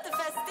 Let the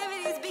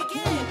festivities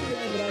begin.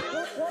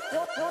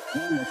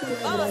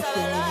 Vamos a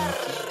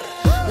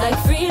bailar. Like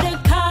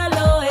Frida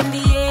Kahlo and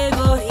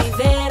Diego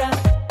Rivera,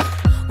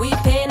 we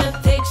paint a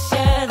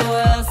picture, the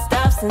world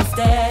stops and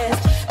stares.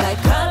 Like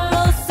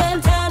Carlos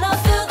Santana,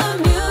 feel the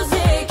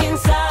music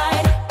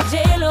inside.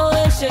 J-Lo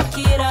and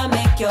Shakira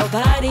make your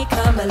body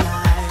come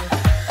alive.